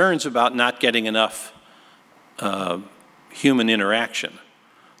 and concerns about not getting enough human interaction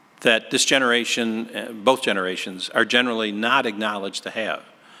that this generation, both generations, are generally not acknowledged to have,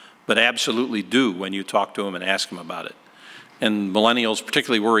 but absolutely do when you talk to them and ask them about it. And millennials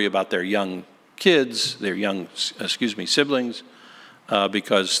particularly worry about their young kids, their young, siblings,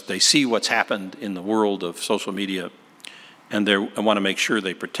 because they see what's happened in the world of social media, and they want to make sure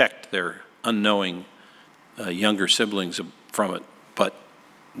they protect their unknowing younger siblings from it, but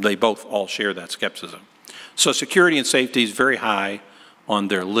they both all share that skepticism. So security and safety is very high on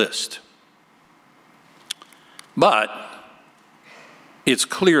their list. But it's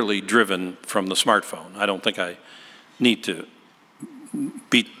clearly driven from the smartphone. I don't think I need to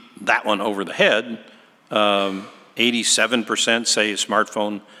beat that one over the head. 87% say a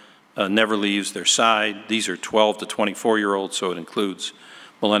smartphone never leaves their side. These are 12 to 24-year-olds, so it includes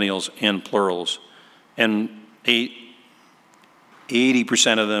millennials and plurals. And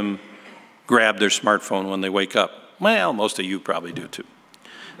 80% of them grab their smartphone when they wake up. Well, most of you probably do too.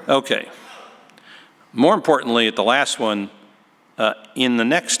 Okay. More importantly, at the last one, in the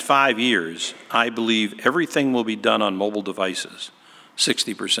next 5 years, I believe everything will be done on mobile devices,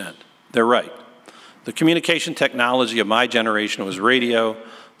 60%. They're right. The communication technology of my generation was radio.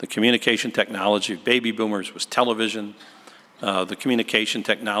 The communication technology of baby boomers was television. The communication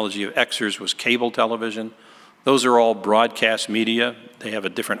technology of Xers was cable television. Those are all broadcast media. They have a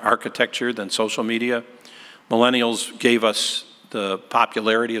different architecture than social media. Millennials gave us the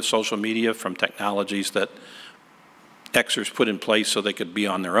popularity of social media from technologies that Xers put in place so they could be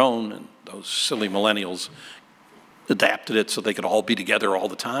on their own, and those silly millennials adapted it so they could all be together all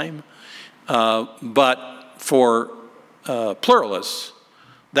the time. But for pluralists,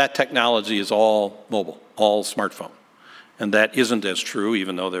 that technology is all mobile, all smartphone. And that isn't as true,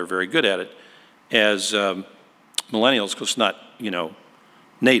 even though they're very good at it, as millennials, because it's not,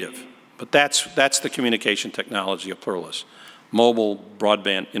 native. But that's the communication technology of pluralists. Mobile,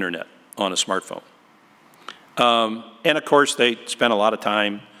 broadband, internet on a smartphone. And of course, they spend a lot of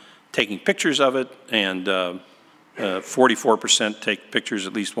time taking pictures of it, and 44% take pictures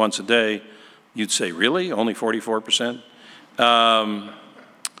at least once a day. You'd say, really? Only 44%?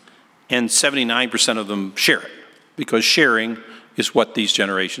 And 79% of them share it, because sharing is what these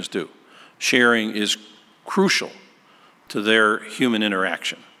generations do. Sharing is crucial to their human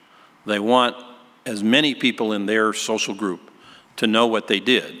interaction. They want as many people in their social group to know what they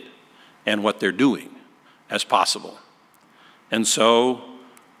did and what they're doing as possible. And so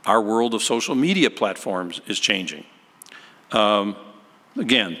our world of social media platforms is changing.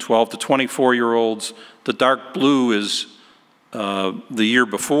 Again, 12 to 24-year-olds, the dark blue is the year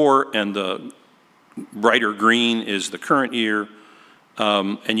before, and the brighter green is the current year.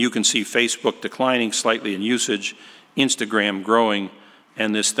 And you can see Facebook declining slightly in usage, Instagram growing,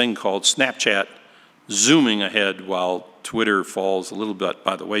 and this thing called Snapchat zooming ahead while Twitter falls a little bit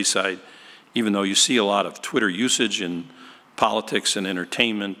by the wayside, even though you see a lot of Twitter usage in politics and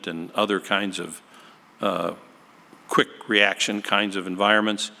entertainment and other kinds of quick reaction kinds of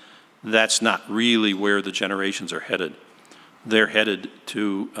environments. That's not really where the generations are headed. They're headed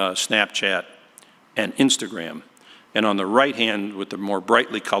to Snapchat and Instagram. And on the right hand, with the more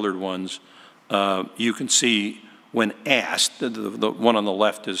brightly colored ones, you can see when asked, the one on the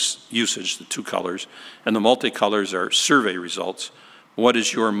left is usage, the two colors, and the multicolors are survey results. What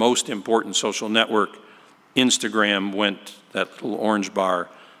is your most important social network? Instagram went, that little orange bar,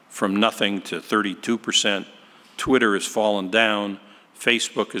 from nothing to 32%. Twitter has fallen down.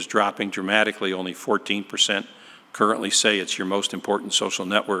 Facebook is dropping dramatically, only 14% currently say it's your most important social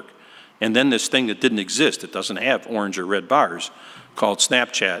network. And then this thing that didn't exist, it doesn't have orange or red bars, called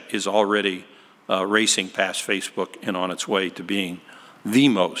Snapchat, is already racing past Facebook and on its way to being the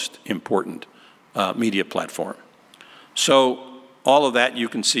most important media platform. So all of that you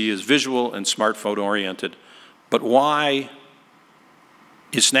can see is visual and smartphone oriented. But why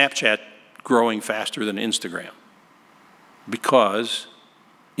is Snapchat growing faster than Instagram? Because,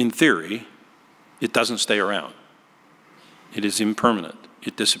 in theory, it doesn't stay around. It is impermanent.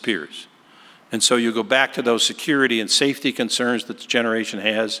 It disappears. And so you go back to those security and safety concerns that the generation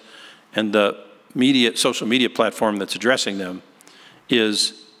has, and the social media platform that's addressing them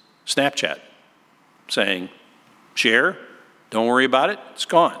is Snapchat, saying, share, don't worry about it, it's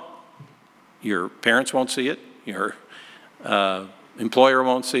gone. Your parents won't see it, your employer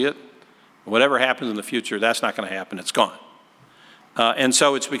won't see it. Whatever happens in the future, that's not going to happen, it's gone. And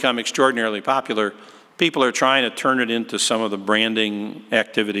so it's become extraordinarily popular. People are trying to turn it into some of the branding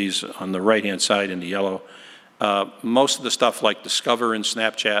activities on the right-hand side in the yellow. Most of the stuff like Discover and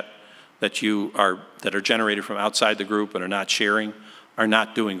Snapchat that are generated from outside the group and are not sharing are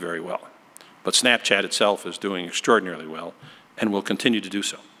not doing very well. But Snapchat itself is doing extraordinarily well and will continue to do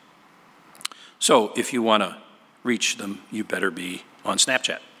so. So if you want to reach them, you better be on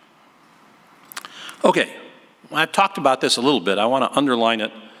Snapchat. Okay, I've talked about this a little bit. I want to underline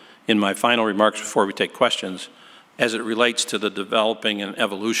it in my final remarks before we take questions as it relates to the developing and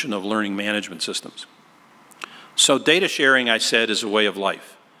evolution of learning management systems. So data sharing, I said, is a way of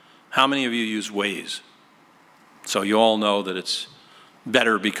life. How many of you use Waze? So you all know that it's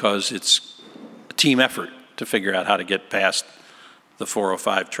better because it's a team effort to figure out how to get past the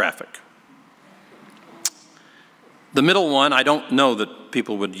 405 traffic. The middle one, I don't know that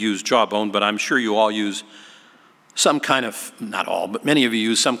people would use Jawbone, but I'm sure you all use some kind of, not all, but many of you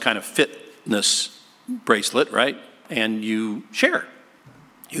use some kind of fitness bracelet, right? And you share.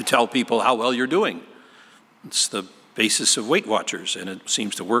 You tell people how well you're doing. It's the basis of Weight Watchers, and it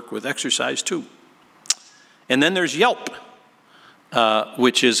seems to work with exercise too. And then there's Yelp,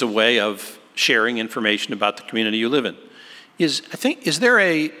 which is a way of sharing information about the community you live in. Is there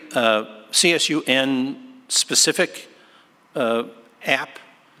a CSUN specific app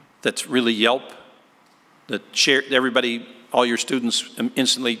that's really Yelp that everybody, all your students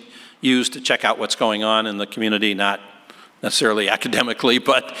instantly use to check out what's going on in the community, not necessarily academically,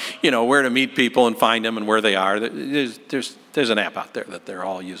 but where to meet people and find them and where they are. There's an app out there that they're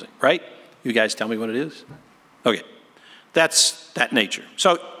all using, right? You guys tell me what it is? Okay, that's that nature.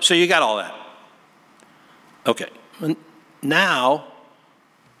 So you got all that. Okay, now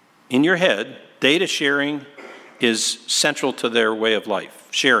in your head, data sharing is central to their way of life,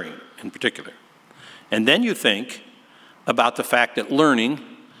 sharing in particular. And then you think about the fact that learning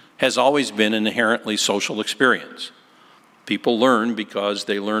has always been an inherently social experience. People learn because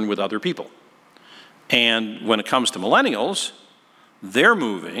they learn with other people. And when it comes to millennials, they're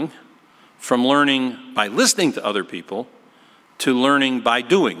moving from learning by listening to other people to learning by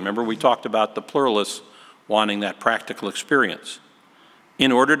doing. Remember, we talked about the pluralists wanting that practical experience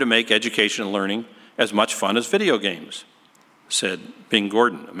in order to make education and learning as much fun as video games, said Bing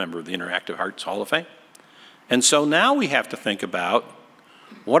Gordon, a member of the Interactive Arts Hall of Fame. And so now we have to think about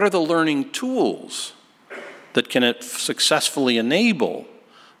what are the learning tools that can successfully enable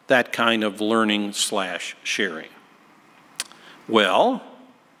that kind of learning / sharing. Well,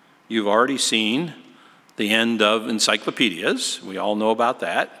 you've already seen the end of encyclopedias. We all know about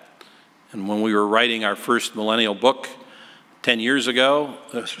that. And when we were writing our first millennial book 10 years ago,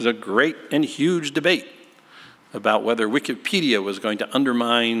 this was a great and huge debate about whether Wikipedia was going to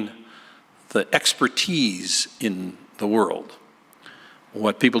undermine the expertise in the world.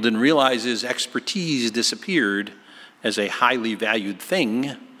 What people didn't realize is expertise disappeared as a highly valued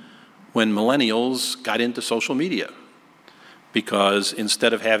thing when millennials got into social media. Because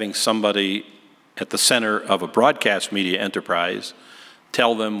instead of having somebody at the center of a broadcast media enterprise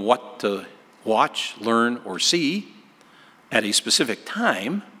tell them what to watch, learn, or see at a specific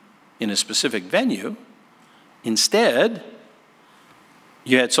time in a specific venue. Instead,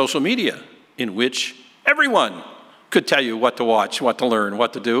 you had social media in which everyone could tell you what to watch, what to learn,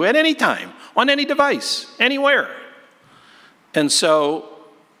 what to do at any time, on any device, anywhere. And so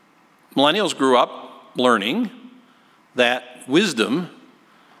millennials grew up learning that wisdom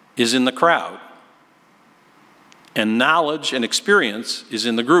is in the crowd, and knowledge and experience is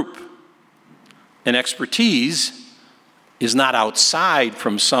in the group, and expertise is not outside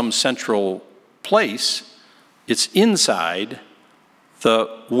from some central place, it's inside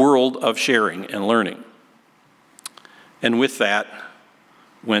the world of sharing and learning. And with that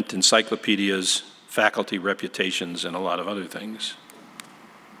went encyclopedias, faculty reputations, and a lot of other things.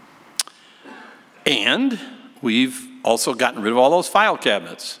 And we've also gotten rid of all those file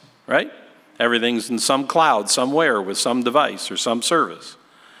cabinets, right? Everything's in some cloud somewhere with some device or some service.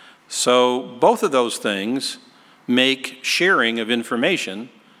 So both of those things make sharing of information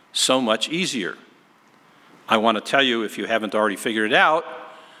so much easier. I want to tell you, if you haven't already figured it out,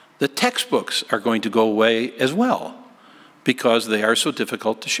 the textbooks are going to go away as well because they are so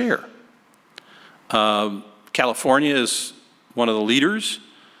difficult to share. California is one of the leaders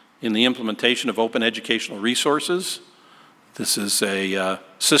in the implementation of open educational resources. This is a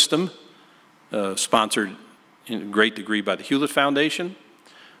system sponsored in a great degree by the Hewlett Foundation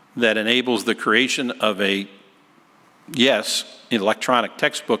that enables the creation of a, yes, electronic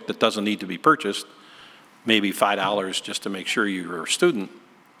textbook that doesn't need to be purchased, maybe $5 just to make sure you're a student,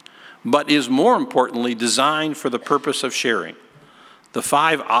 but is more importantly designed for the purpose of sharing. The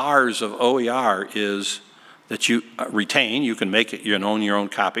 5 R's of OER is that you retain, you can make it, you can own your own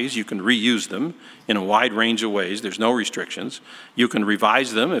copies, you can reuse them in a wide range of ways, there's no restrictions. You can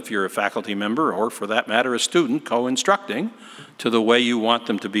revise them if you're a faculty member or, for that matter, a student co-instructing to the way you want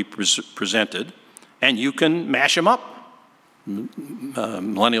them to be presented, and you can mash them up.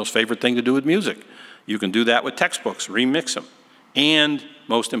 Millennials' favorite thing to do with music. You can do that with textbooks, remix them. And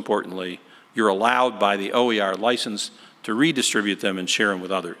most importantly, you're allowed by the OER license to redistribute them and share them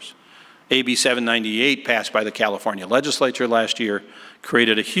with others. AB 798, passed by the California legislature last year,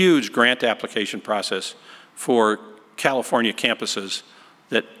 created a huge grant application process for California campuses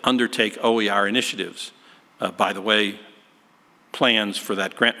that undertake OER initiatives. By the way, plans for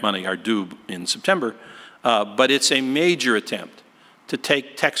that grant money are due in September, but it's a major attempt to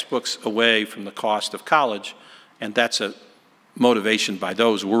take textbooks away from the cost of college, and that's a motivation by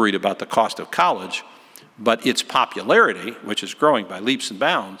those worried about the cost of college, but its popularity, which is growing by leaps and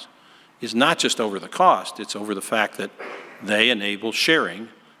bounds, is not just over the cost, it's over the fact that they enable sharing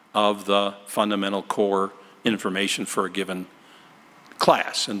of the fundamental core information for a given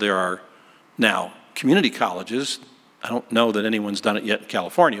class. And there are now community colleges, I don't know that anyone's done it yet in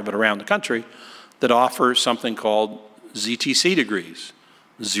California, but around the country, that offer something called ZTC degrees,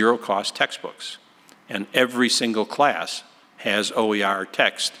 zero-cost textbooks. And every single class has OER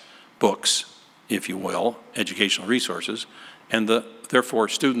text books, if you will, educational resources, and therefore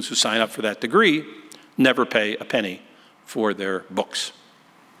students who sign up for that degree never pay a penny for their books.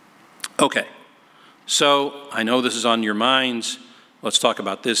 Okay, so I know this is on your minds. Let's talk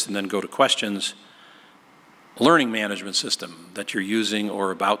about this and then go to questions. Learning management system that you're using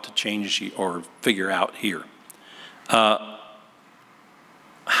or about to change or figure out here. How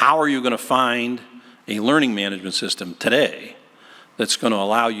are you going to find a learning management system today that's going to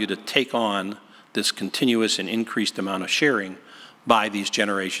allow you to take on this continuous and increased amount of sharing by these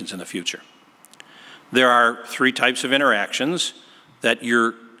generations in the future? There are 3 types of interactions that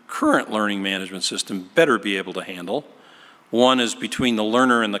your current learning management system better be able to handle. One is between the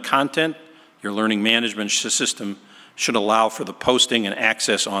learner and the content. Your learning management system should allow for the posting and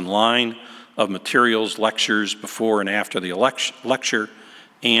access online of materials, lectures before and after the lecture,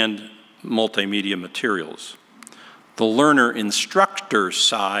 and multimedia materials. The learner-instructor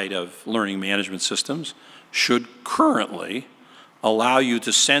side of learning management systems should currently allow you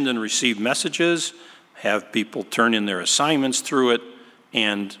to send and receive messages, have people turn in their assignments through it,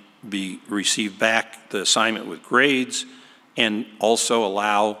 and receive back the assignment with grades, and also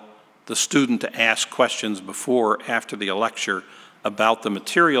allow the student to ask questions before or after the lecture about the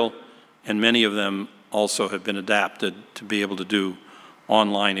material, and many of them also have been adapted to be able to do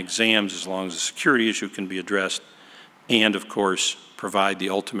online exams as long as the security issue can be addressed, and of course provide the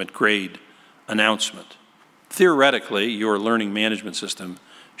ultimate grade announcement. Theoretically, your learning management system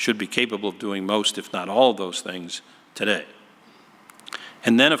should be capable of doing most, if not all, of those things today.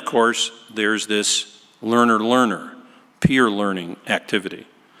 And then, of course, there's this learner-learner, peer learning activity,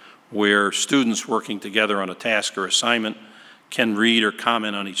 where students working together on a task or assignment can read or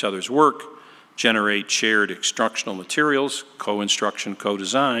comment on each other's work, generate shared instructional materials, co-instruction,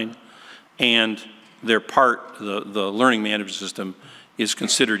 co-design, and their part, the learning management system, is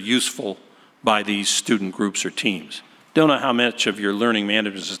considered useful by these student groups or teams. Don't know how much of your learning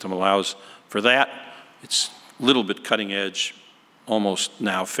management system allows for that. It's a little bit cutting edge, almost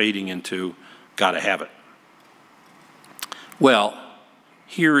now fading into gotta have it. Well,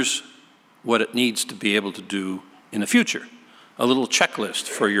 here's what it needs to be able to do in the future. A little checklist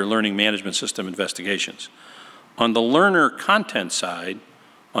for your learning management system investigations. On the learner content side,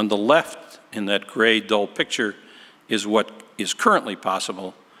 on the left in that gray dull picture is what is currently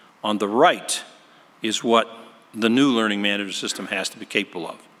possible. On the right is what the new learning management system has to be capable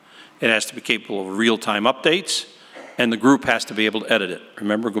of. It has to be capable of real-time updates, and the group has to be able to edit it.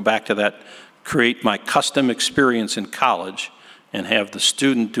 Remember, go back to that, create my custom experience in college and have the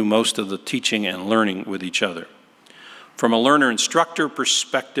student do most of the teaching and learning with each other. From a learner-instructor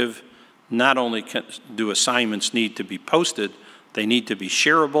perspective, not only do assignments need to be posted, they need to be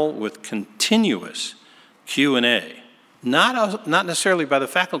shareable with continuous Q&A, not necessarily by the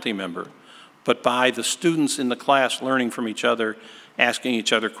faculty member, but by the students in the class learning from each other, asking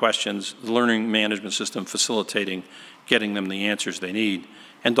each other questions, the learning management system facilitating getting them the answers they need,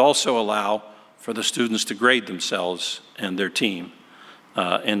 and also allow for the students to grade themselves and their team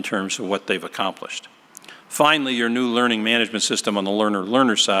in terms of what they've accomplished. Finally, your new learning management system on the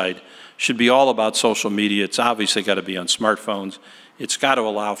learner side should be all about social media. It's obviously got to be on smartphones. It's got to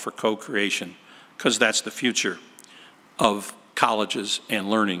allow for co-creation, because that's the future of colleges and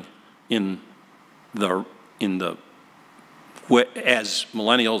learning as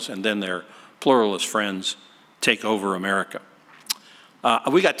millennials and then their pluralist friends take over America.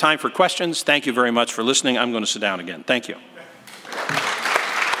 We got time for questions. Thank you very much for listening. I'm going to sit down again. Thank you.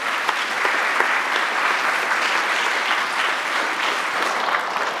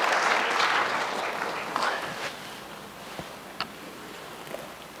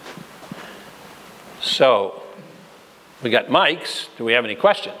 So, we got mics. Do we have any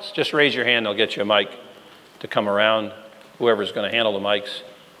questions? Just raise your hand, I'll get you a mic to come around. Whoever's going to handle the mics.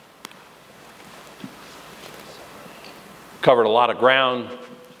 Covered a lot of ground,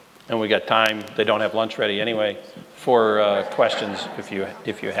 and we got time. They don't have lunch ready anyway for questions if you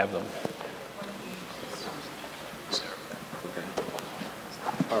have them.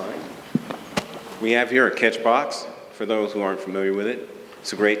 All right. We have here a catch box for those who aren't familiar with it.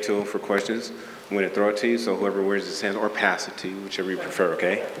 It's a great tool for questions. I'm going to throw it to you, so whoever wears his hand, or pass it to you, whichever you prefer,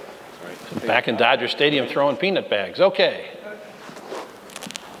 okay? All right. Back in Dodger Stadium throwing peanut bags. Okay.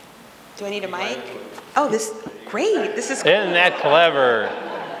 Do I need a mic? Oh, great. This is cool. Isn't that clever?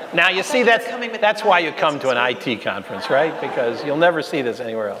 Now you see, that's why you come to an IT conference, right? Because you'll never see this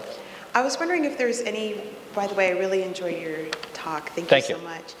anywhere else. I was wondering if there's any, by the way, I really enjoyed your talk. Thank you so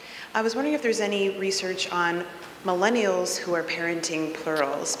much. I was wondering if there's any research on millennials who are parenting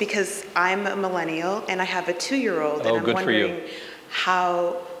plurals, because I'm a millennial and I have a 2-year-old, and I'm wondering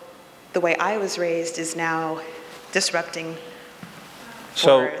how the way I was raised is now disrupting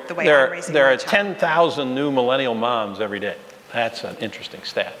the way I'm raising there my are child. 10,000 new millennial moms every day. That's an interesting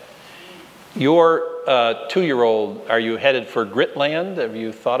stat. Your 2-year-old, are you headed for grit land? Have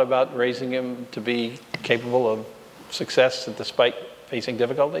you thought about raising him to be capable of success despite facing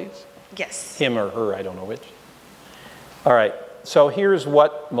difficulties? Yes. Him or her, I don't know which. All right, so here's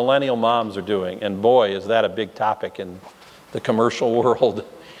what millennial moms are doing, and boy, is that a big topic in the commercial world.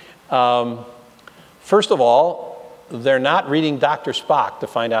 First of all, they're not reading Dr. Spock to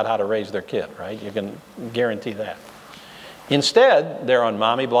find out how to raise their kid, right? You can guarantee that. Instead, they're on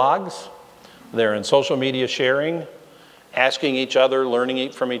mommy blogs, they're in social media sharing, asking each other,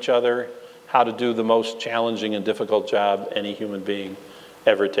 learning from each other how to do the most challenging and difficult job any human being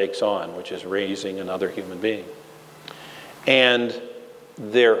ever takes on, which is raising another human being. And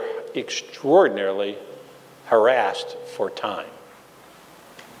they're extraordinarily harassed for time.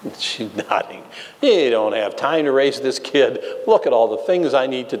 She's nodding. You don't have time to raise this kid. Look at all the things I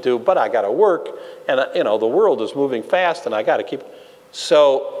need to do, but I got to work, and you know the world is moving fast, and I got to keep.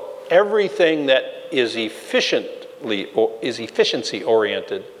 So everything that is efficiency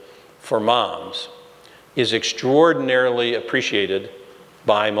oriented for moms is extraordinarily appreciated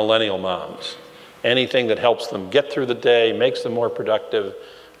by millennial moms. Anything that helps them get through the day, makes them more productive,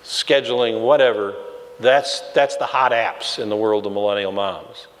 scheduling, whatever, that's the hot apps in the world of millennial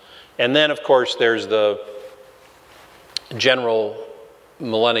moms. And then, of course, there's the general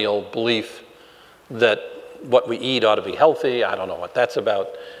millennial belief that what we eat ought to be healthy. I don't know what that's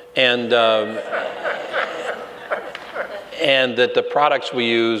about. And that the products we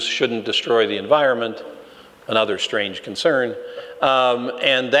use shouldn't destroy the environment. another strange concern.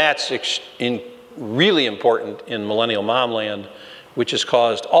 And that's really important in millennial mom land, which has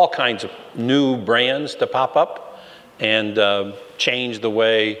caused all kinds of new brands to pop up and change the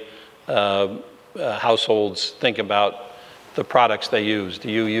way households think about the products they use.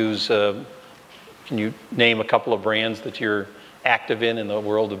 Do you use, can you name a couple of brands that you're active in the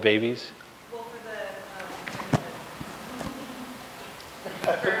world of babies? Well,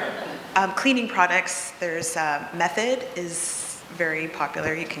 for the cleaning products, there's Method is very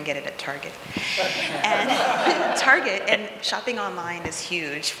popular. You can get it at Target. And Target and shopping online is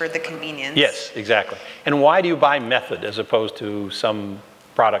huge for the convenience. Yes, exactly. And why do you buy Method as opposed to some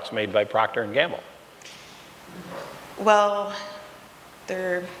products made by Procter & Gamble? Well,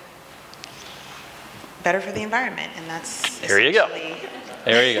 they're better for the environment, and that's There you go.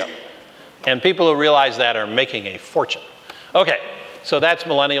 There you go. And people who realize that are making a fortune. Okay, so that's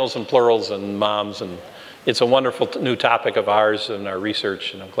millennials and plurals and moms, and it's a wonderful new topic of ours and our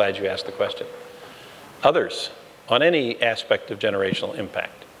research, and I'm glad you asked the question. Others on any aspect of generational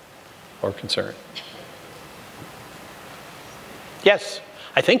impact or concern? Yes,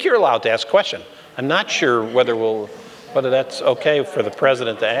 I think you're allowed to ask a question. I'm not sure whether that's okay for the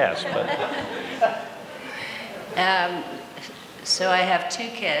president to ask, but. So I have two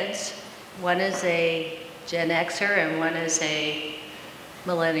kids. One is a Gen Xer and one is a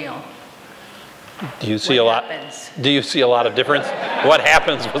millennial. Do you see a lot? Do you see a lot of difference? What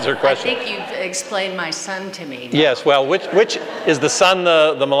happens was her question. I think you've explained my son to me. Yes. Well, which is the son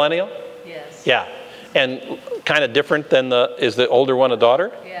the millennial? Yes. Yeah, and kind of different than is the older one a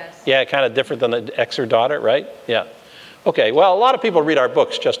daughter? Yes. Yeah, kind of different than the Xer daughter, right? Yeah. Okay. Well, a lot of people read our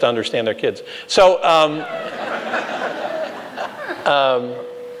books just to understand their kids. So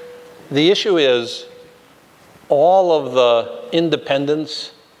the issue is all of the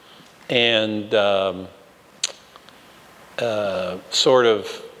independence and sort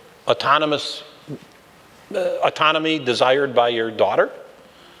of autonomy desired by your daughter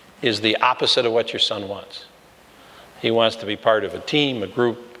is the opposite of what your son wants. He wants to be part of a team, a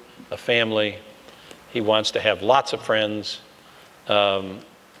group, a family. He wants to have lots of friends.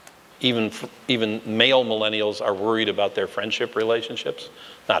 Even male millennials are worried about their friendship relationships,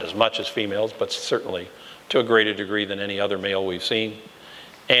 not as much as females, but certainly to a greater degree than any other male we've seen.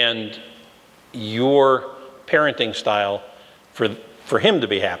 And your parenting style, for him to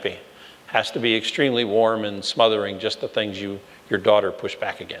be happy, has to be extremely warm and smothering, just the things your daughter pushed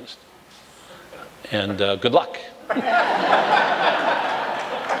back against. And good luck.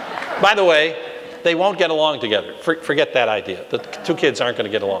 By the way, they won't get along together. Forget that idea. The two kids aren't going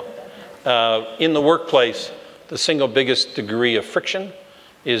to get along. In the workplace, the single biggest degree of friction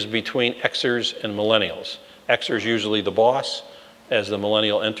is between Xers and millennials. Xers usually the boss as the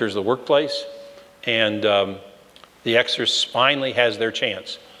millennial enters the workplace, and the Xers finally has their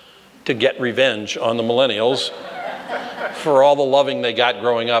chance to get revenge on the millennials for all the loving they got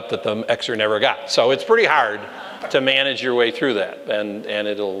growing up that the Xer never got. So it's pretty hard to manage your way through that, and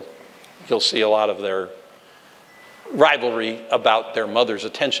you'll see a lot of their rivalry about their mother's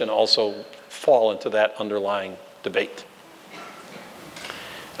attention also fall into that underlying debate.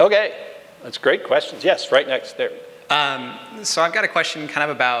 Okay, that's great questions. Yes, right next there. So I've got a question kind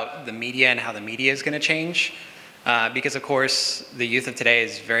of about the media and how the media is going to change. Because of course, the youth of today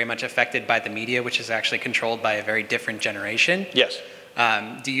is very much affected by the media, which is actually controlled by a very different generation. Yes.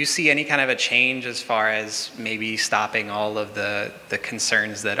 Do you see any kind of a change as far as maybe stopping all of the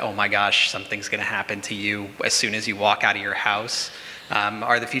concerns that, oh my gosh, something's going to happen to you as soon as you walk out of your house?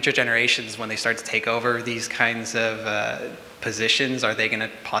 Are the future generations, when they start to take over these kinds of positions, are they going to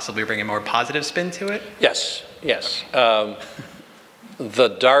possibly bring a more positive spin to it? Yes, yes.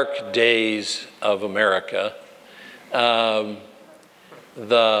 The dark days of America,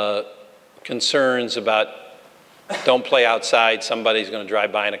 the concerns about don't play outside, somebody's going to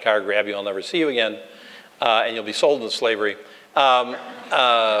drive by in a car, grab you, I'll never see you again, and you'll be sold into slavery.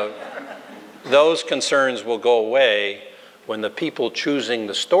 Those concerns will go away when the people choosing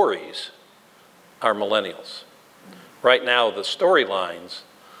the stories are millennials. Right now, the storylines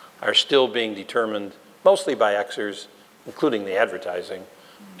are still being determined mostly by Xers, including the advertising,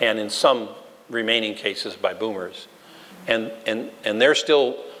 and in some remaining cases by boomers. And they're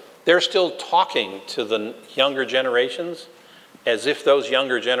still talking to the younger generations as if those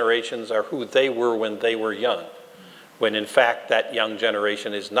younger generations are who they were when they were young, when in fact that young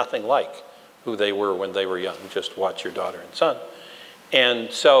generation is nothing like who they were when they were young. Just watch your daughter and son.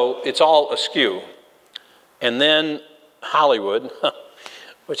 And so it's all askew. And then Hollywood,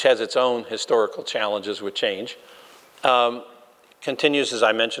 which has its own historical challenges with change, continues, as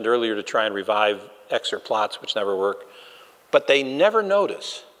I mentioned earlier, to try and revive Xer plots, which never work. But they never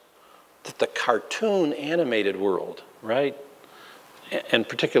notice that the cartoon animated world, right? And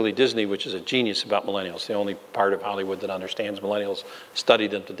particularly Disney, which is a genius about millennials, the only part of Hollywood that understands millennials,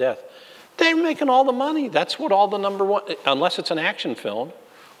 studied them to death. They're making all the money. That's what all the #1, unless it's an action film,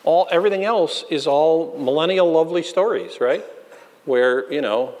 everything else is all millennial lovely stories, right? Where, you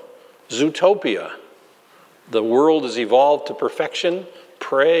know, Zootopia, the world has evolved to perfection,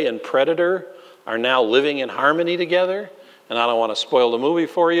 prey and predator are now living in harmony together. And I don't want to spoil the movie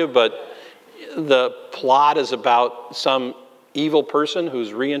for you, but the plot is about some evil person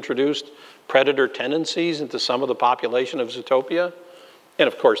who's reintroduced predator tendencies into some of the population of Zootopia. And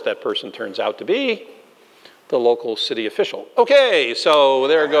of course, that person turns out to be the local city official. Okay, so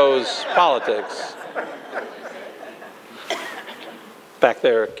there goes politics. Back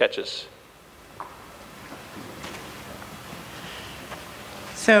there catches.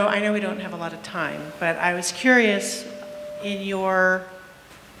 So I know we don't have a lot of time, but I was curious, in your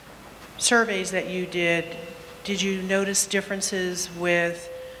surveys that you did you notice differences with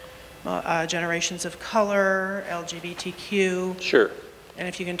generations of color, LGBTQ? Sure. And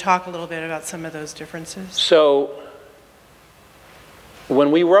if you can talk a little bit about some of those differences. So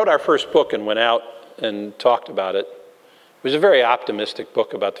when we wrote our first book and went out and talked about it, it was a very optimistic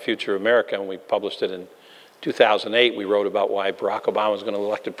book about the future of America, and we published it in 2008. We wrote about why Barack Obama was going to be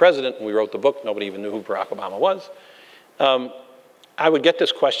elected president, and we wrote the book. Nobody even knew who Barack Obama was. I would get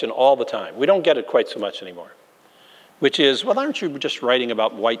this question all the time. We don't get it quite so much anymore, which is, well, aren't you just writing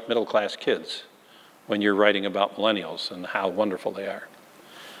about white middle-class kids when you're writing about millennials and how wonderful they are?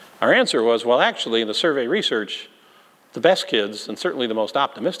 Our answer was, well, actually, in the survey research, the best kids, and certainly the most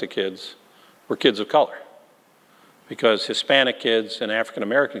optimistic kids, were kids of color. Because Hispanic kids and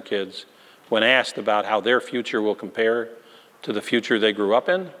African-American kids, when asked about how their future will compare to the future they grew up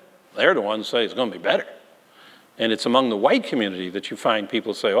in, they're the ones who say it's going to be better. And it's among the white community that you find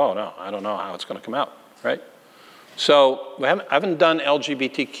people say, oh, no, I don't know how it's going to come out, right? So I haven't done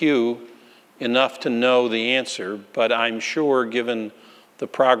LGBTQ enough to know the answer, but I'm sure, given the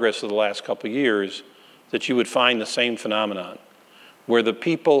progress of the last couple of years, that you would find the same phenomenon, where the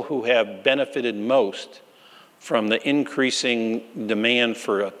people who have benefited most from the increasing demand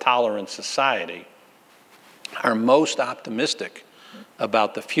for a tolerant society are most optimistic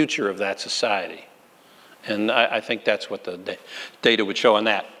about the future of that society. And I think that's what the data would show on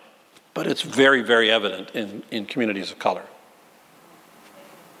that. But it's very, very evident in communities of color.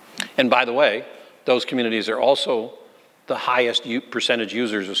 And by the way, those communities are also the highest percentage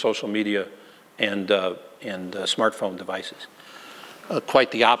users of social media and smartphone devices. Quite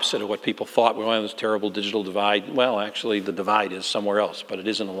the opposite of what people thought. We have this terrible digital divide. Well, actually, the divide is somewhere else, but it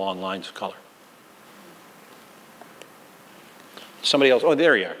isn't along lines of color. Somebody else? Oh,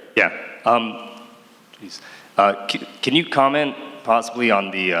 there you are. Yeah. Can you comment possibly on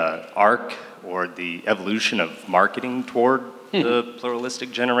the arc or the evolution of marketing toward the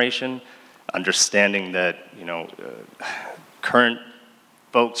pluralistic generation? Understanding that, you know, current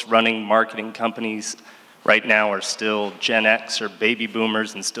folks running marketing companies right now are still Gen X or baby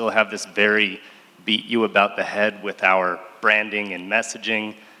boomers and still have this very beat you about the head with our branding and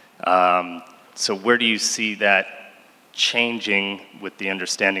messaging. So where do you see that changing with the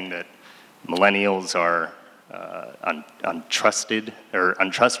understanding that millennials are untrusted or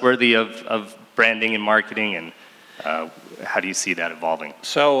untrustworthy of branding and marketing, and how do you see that evolving?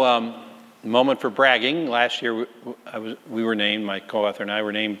 So, moment for bragging. Last year, we were named, my co-author and I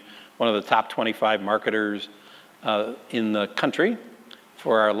were named one of the top 25 marketers in the country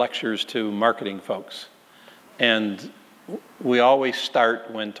for our lectures to marketing folks. And we always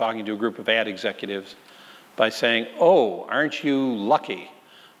start when talking to a group of ad executives by saying, oh, aren't you lucky?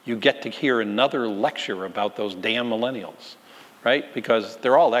 You get to hear another lecture about those damn millennials, right? Because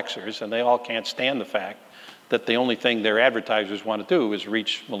they're all Xers and they all can't stand the fact that the only thing their advertisers want to do is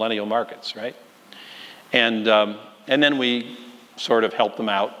reach millennial markets, right? And then we sort of help them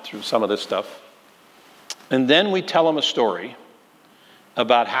out through some of this stuff. And then we tell them a story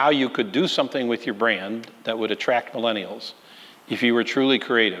about how you could do something with your brand that would attract millennials if you were truly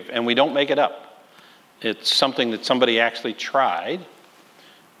creative. And we don't make it up. It's something that somebody actually tried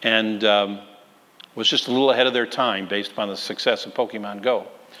and was just a little ahead of their time based upon the success of Pokemon Go.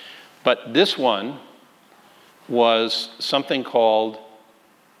 But this one was something called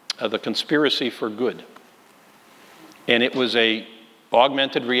the Conspiracy for Good. And it was a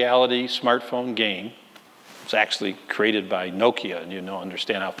augmented reality smartphone game. It's actually created by Nokia, and you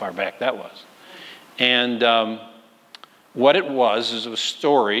understand how far back that was. And what it was is a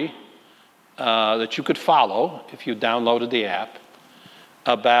story that you could follow if you downloaded the app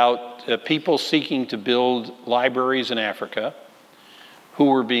about people seeking to build libraries in Africa who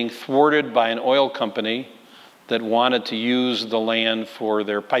were being thwarted by an oil company that wanted to use the land for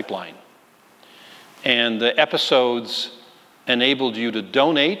their pipeline. And the episodes enabled you to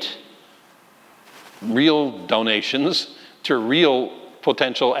donate real donations to real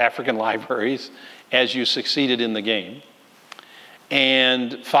potential African libraries as you succeeded in the game,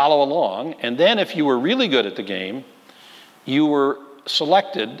 and follow along. And then if you were really good at the game, you were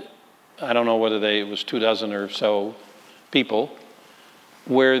selected, I don't know whether it was 24 or so people,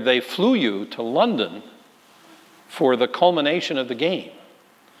 where they flew you to London for the culmination of the game,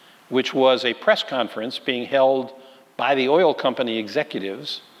 which was a press conference being held by the oil company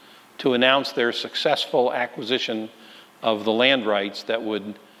executives to announce their successful acquisition of the land rights that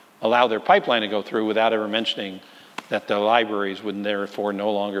would allow their pipeline to go through without ever mentioning that the libraries would therefore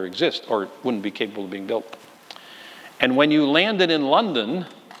no longer exist or wouldn't be capable of being built. And when you landed in London,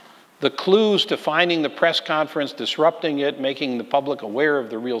 the clues to finding the press conference, disrupting it, making the public aware of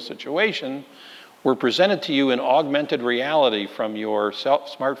the real situation were presented to you in augmented reality from your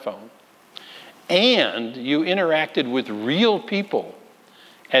smartphone. And you interacted with real people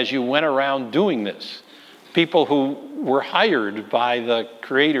as you went around doing this. People who were hired by the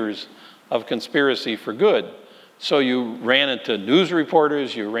creators of Conspiracy for Good. So you ran into news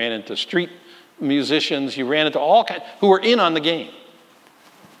reporters, you ran into street musicians, you ran into all kinds who were in on the game.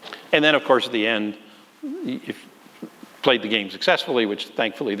 And then, of course, at the end, if you played the game successfully, which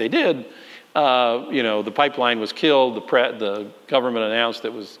thankfully they did, you know, the pipeline was killed, the government announced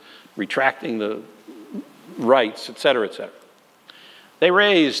it was retracting the rights, et cetera, et cetera. They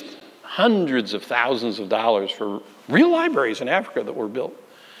raised hundreds of thousands of dollars for real libraries in Africa that were built.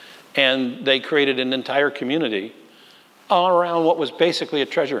 And they created an entire community all around what was basically a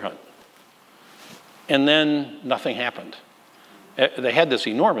treasure hunt. And then nothing happened. They had this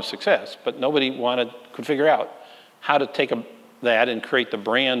enormous success, but nobody could figure out how to take that and create the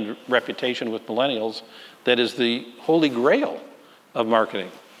brand reputation with millennials that is the holy grail of marketing.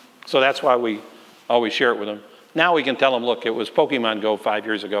 So that's why we always share it with them. Now we can tell them, look, it was Pokemon Go 5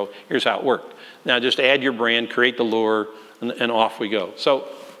 years ago. Here's how it worked. Now just add your brand, create the lure, and off we go. So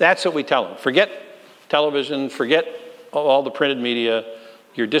that's what we tell them. Forget television, forget all the printed media.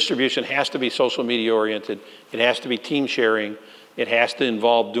 Your distribution has to be social media oriented. It has to be team sharing. It has to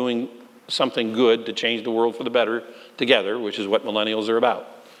involve doing something good to change the world for the better together, which is what millennials are about.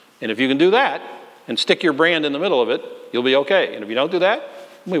 And if you can do that and stick your brand in the middle of it, you'll be okay. And if you don't do that,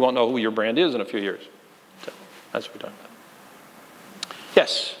 we won't know who your brand is in a few years. So that's what we're talking about.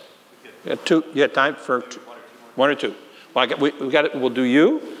 Yes? You got time for one or two? Well, we'll do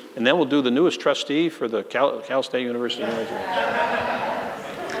you, and then we'll do the newest trustee for the Cal State University.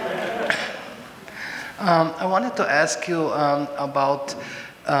 I wanted to ask you about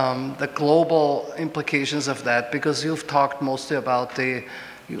the global implications of that, because you've talked mostly about the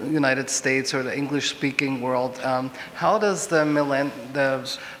United States or the English-speaking world. How does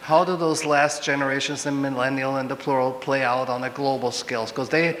how do those last generations, the millennial and the plural, play out on a global scale?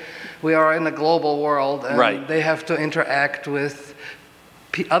 Because we are in a global world, and right. They have to interact with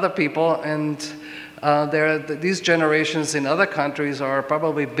other people, and these generations in other countries are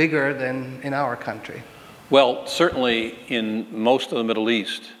probably bigger than in our country. Well, certainly in most of the Middle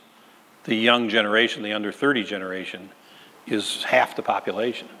East, the young generation, the under 30 generation, is half the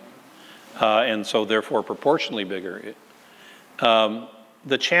population, and so therefore proportionally bigger.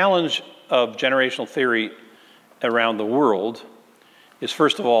 The challenge of generational theory around the world is,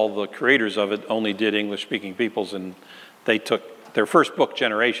 first of all, the creators of it only did English-speaking peoples, and they took their first book,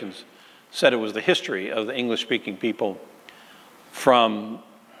 Generations, said it was the history of the English-speaking people from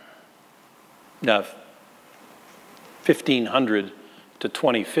 1500 to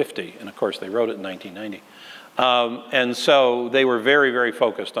 2050, and of course they wrote it in 1990. And so they were very, very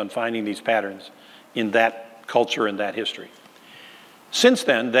focused on finding these patterns in that culture and that history. Since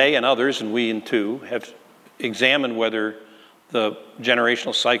then, they and others, and we too, have examined whether the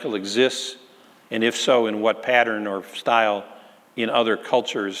generational cycle exists, and if so, in what pattern or style in other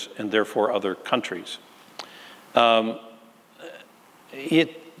cultures and therefore other countries.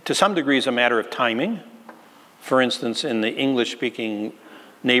 It, to some degree, is a matter of timing. For instance, in the English-speaking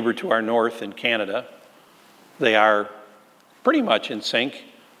neighbor to our north in Canada, they are pretty much in sync,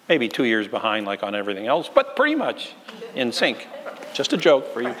 maybe 2 years behind like on everything else, but pretty much in sync. Just a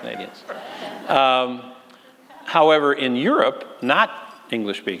joke for you Canadians. However, in Europe, not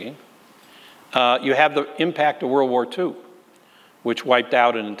English-speaking, you have the impact of World War II, which wiped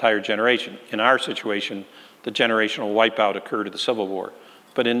out an entire generation. In our situation, the generational wipeout occurred at the Civil War.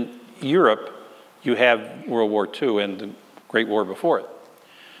 But in Europe, you have World War II and the Great War before it.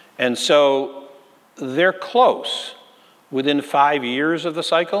 And so they're close, within 5 years of the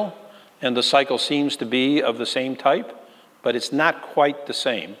cycle, and the cycle seems to be of the same type, but it's not quite the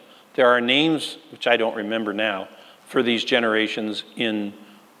same. There are names, which I don't remember now, for these generations in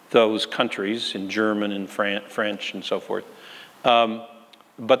those countries, in German and French and so forth.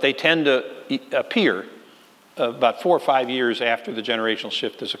 But they tend to appear about 4 or 5 years after the generational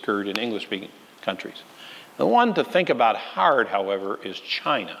shift has occurred in English-speaking countries. The one to think about hard, however, is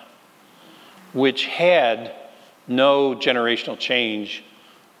China, which had no generational change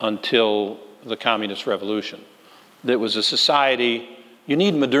until the Communist Revolution. That was a society, you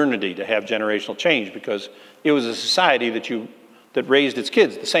need modernity to have generational change because it was a society that raised its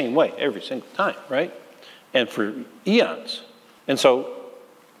kids the same way every single time, right? And for eons. And so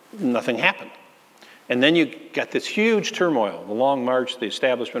nothing happened. And then you got this huge turmoil, the Long March, the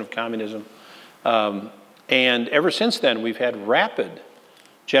establishment of communism. And ever since then, we've had rapid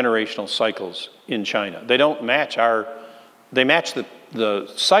generational cycles in China. They don't match they match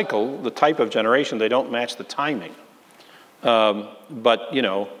the cycle, the type of generation, they don't match the timing. But, you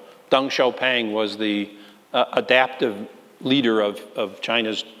know, Deng Xiaoping was the adaptive leader of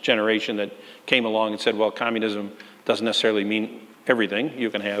China's generation that came along and said, well, communism doesn't necessarily mean everything. You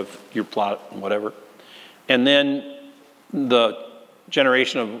can have your plot and whatever. And then the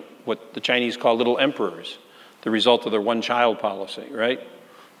generation of what the Chinese call little emperors, the result of their one-child policy, right,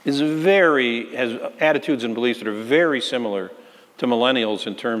 has attitudes and beliefs that are very similar to millennials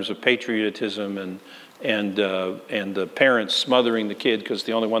in terms of patriotism and the parents smothering the kid because it's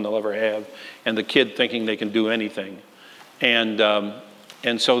the only one they'll ever have, and the kid thinking they can do anything. And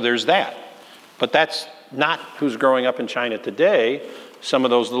so there's that. But that's not who's growing up in China today. Some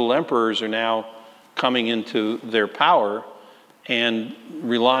of those little emperors are now coming into their power and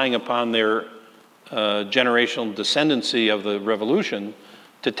relying upon their generational descendancy of the revolution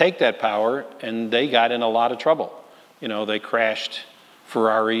to take that power, and they got in a lot of trouble. You know, they crashed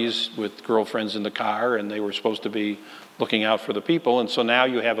Ferraris with girlfriends in the car, and they were supposed to be looking out for the people. And so now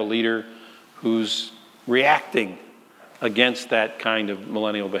you have a leader who's reacting against that kind of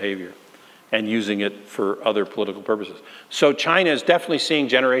millennial behavior and using it for other political purposes. So China is definitely seeing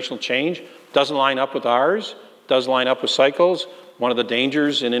generational change. Doesn't line up with ours, does line up with cycles. One of the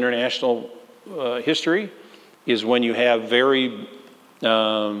dangers in international history is when you have very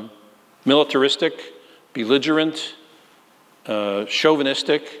militaristic, belligerent,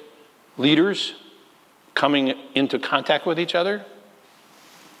 chauvinistic leaders coming into contact with each other.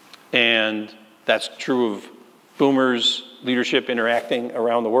 And that's true of boomers' leadership interacting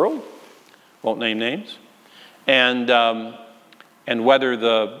around the world. Won't name names. And whether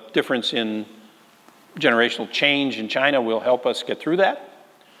the difference in generational change in China will help us get through that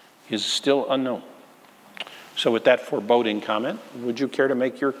is still unknown. So with that foreboding comment, would you care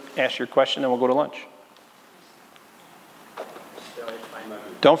to ask your question, and we'll go to lunch?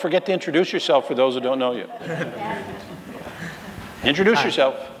 Don't forget to introduce yourself for those who don't know you. Introduce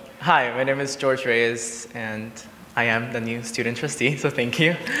yourself. Hi, my name is George Reyes, and I am the new student trustee, so thank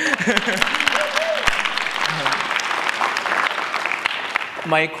you.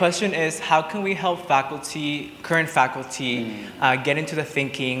 My question is, how can we help current faculty, get into the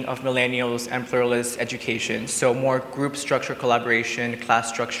thinking of millennials and pluralist education? So more group structure collaboration, class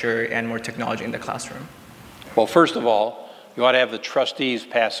structure, and more technology in the classroom. Well, first of all, you ought to have the trustees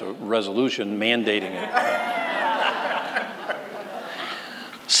pass a resolution mandating it.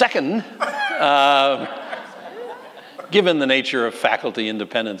 Second, given the nature of faculty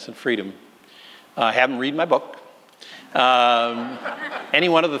independence and freedom, have them read my book. Any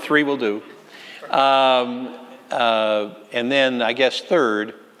one of the three will do. And then I guess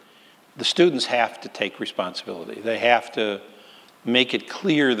third, the students have to take responsibility. They have to make it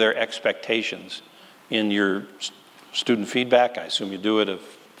clear their expectations in your student feedback. I assume you do it of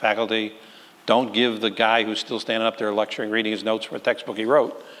faculty. Don't give the guy who's still standing up there lecturing, reading his notes from a textbook he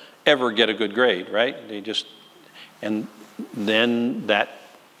wrote, ever get a good grade, right? And then that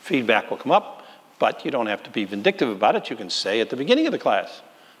feedback will come up. But you don't have to be vindictive about it. You can say at the beginning of the class,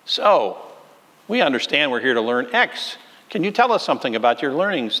 so we understand we're here to learn X. Can you tell us something about your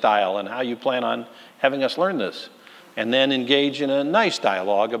learning style and how you plan on having us learn this? And then engage in a nice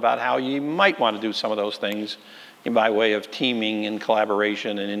dialogue about how you might want to do some of those things by way of teaming and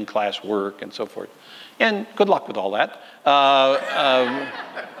collaboration and in-class work and so forth. And good luck with all that.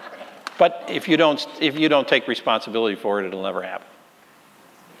 But if you don't take responsibility for it, it'll never happen.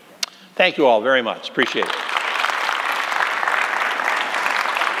 Thank you all very much. Appreciate it.